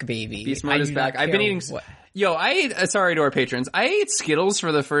back, baby. Beast mode is back. I've been eating. Sorry to our patrons. I ate Skittles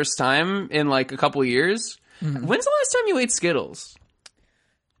for the first time in like a couple years. Mm-hmm. When's the last time you ate Skittles?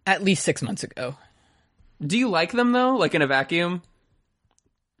 At least 6 months ago. Do you like them though? Like in a vacuum?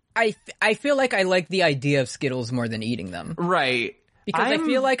 I feel like I like the idea of Skittles more than eating them. Right. Because I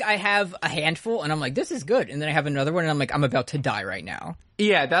feel like I have a handful, and I'm like, this is good. And then I have another one, and I'm like, I'm about to die right now.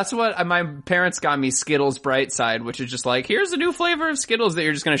 Yeah, that's what my parents got me, Skittles Bright Side, which is just like, here's a new flavor of Skittles that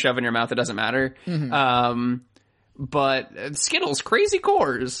you're just going to shove in your mouth. It doesn't matter. But Skittles, crazy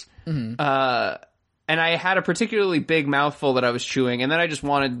cores. And I had a particularly big mouthful that I was chewing, and then I just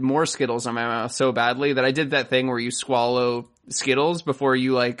wanted more Skittles in my mouth so badly that I did that thing where you swallow Skittles before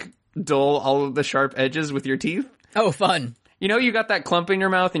you, like, dull all of the sharp edges with your teeth. Oh, fun. You know, you got that clump in your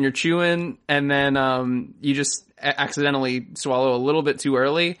mouth and you're chewing, and then you just accidentally swallow a little bit too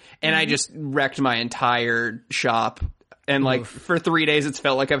early, and I just wrecked my entire shop. And, like, for 3 days, it's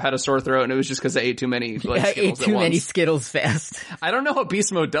felt like I've had a sore throat, and it was just because I ate too many, like, Skittles I ate too many Skittles fast. I don't know how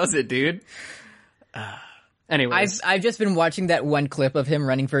Beast Mode does it, dude. Anyways. I've just been watching that one clip of him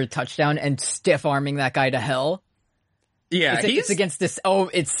running for a touchdown and stiff-arming that guy to hell. Yeah, it's against this. Oh,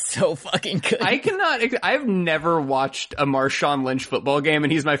 it's so fucking good. I've never watched a Marshawn Lynch football game,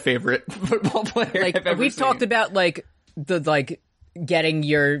 and he's my favorite football player like, I've ever we've seen. talked about, like, getting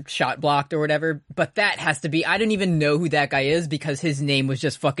your shot blocked or whatever, but that has to be, I don't even know who that guy is because his name was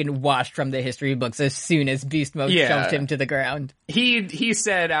just fucking washed from the history books as soon as Beast Mode shoved him to the ground. He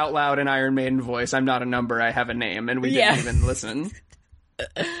said out loud in Iron Maiden voice, "I'm not a number, I have a name," and we didn't even listen.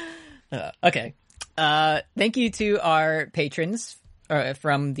 Okay. Thank you to our patrons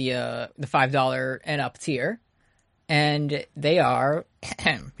from the $5 and up tier. And they are,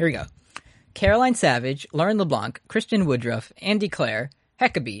 here we go. Caroline Savage, Lauren LeBlanc, Christian Woodruff, Andy Clare,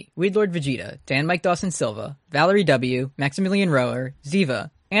 Heckabee, Weedlord Vegeta, Dan Mike Dawson Silva, Valerie W., Maximilian Rower,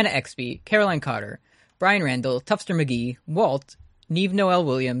 Ziva, Anna XB, Caroline Cotter, Brian Randall, Tufster McGee, Walt, Neve Noel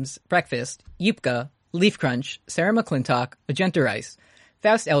Williams, Breakfast, Yupka, Leaf Crunch, Sarah McClintock, Magenta Rice,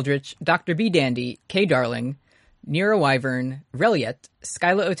 Faust Eldritch, Dr. B. Dandy, Kay Darling, Nero Wyvern, Reliet,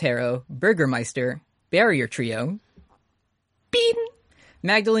 Skyla Otero, Burgermeister, Barrier Trio, Bean,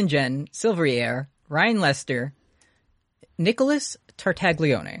 Magdalene Jen, Silverier, Ryan Lester, Nicholas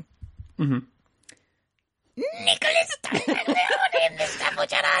Tartaglione. Nicholas Tartaglione, Mr.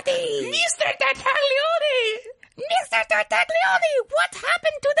 Bucciarati! Mr. Tartaglione! Mr. Tartaglione, what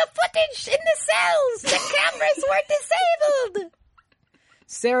happened to the footage in the cells? The cameras were disabled!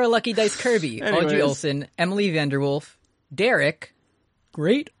 Sarah Lucky Dice Kirby, Audrey Olson, Emily Vanderwolf, Derek,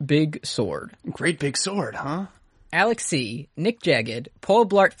 Great Big Sword. Great Big Sword, huh? Alex C., Nick Jagged, Paul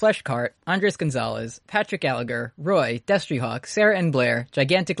Blart Fleshcart, Andres Gonzalez, Patrick Gallagher, Roy, Destryhawk, Sarah N. Blair,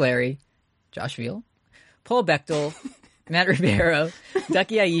 Gigantic Larry, Josh Veal, Paul Bechtel, Matt Ribeiro,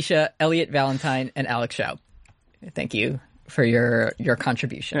 Ducky Aisha, Elliot Valentine, and Alex Schaub. Thank you for your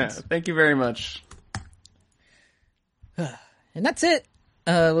contributions. Yeah, thank you very much. And that's it.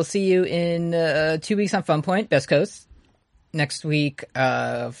 We'll see you in 2 weeks on Fun Point, Best Coast. Next week,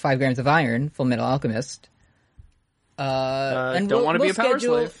 5 Grams of Iron, Full Metal Alchemist. And don't want to be a power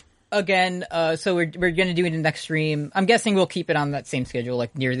slave. Again, so we're going to do it in the next stream. I'm guessing we'll keep it on that same schedule,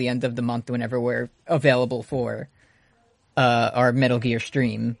 like near the end of the month whenever we're available for our Metal Gear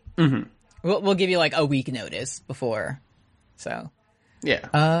stream. Mm-hmm. We'll give you like a week notice before. So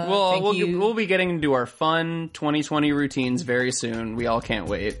yeah, we'll be getting into our fun 2020 routines very soon. We all can't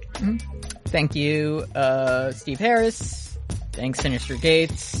wait. Mm-hmm. Thank you, Steve Harris. Thanks, Sinister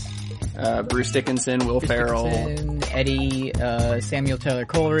Gates. Bruce Dickinson, Will Ferrell, Eddie, Samuel Taylor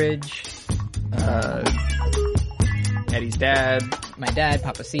Coleridge, Eddie's dad, my dad,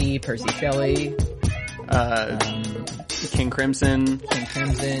 Papa C, Percy Shelley, King Crimson,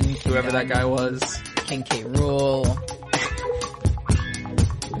 whoever that guy was, King K. Rool,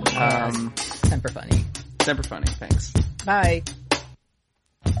 Semper Funny. Thanks. Bye.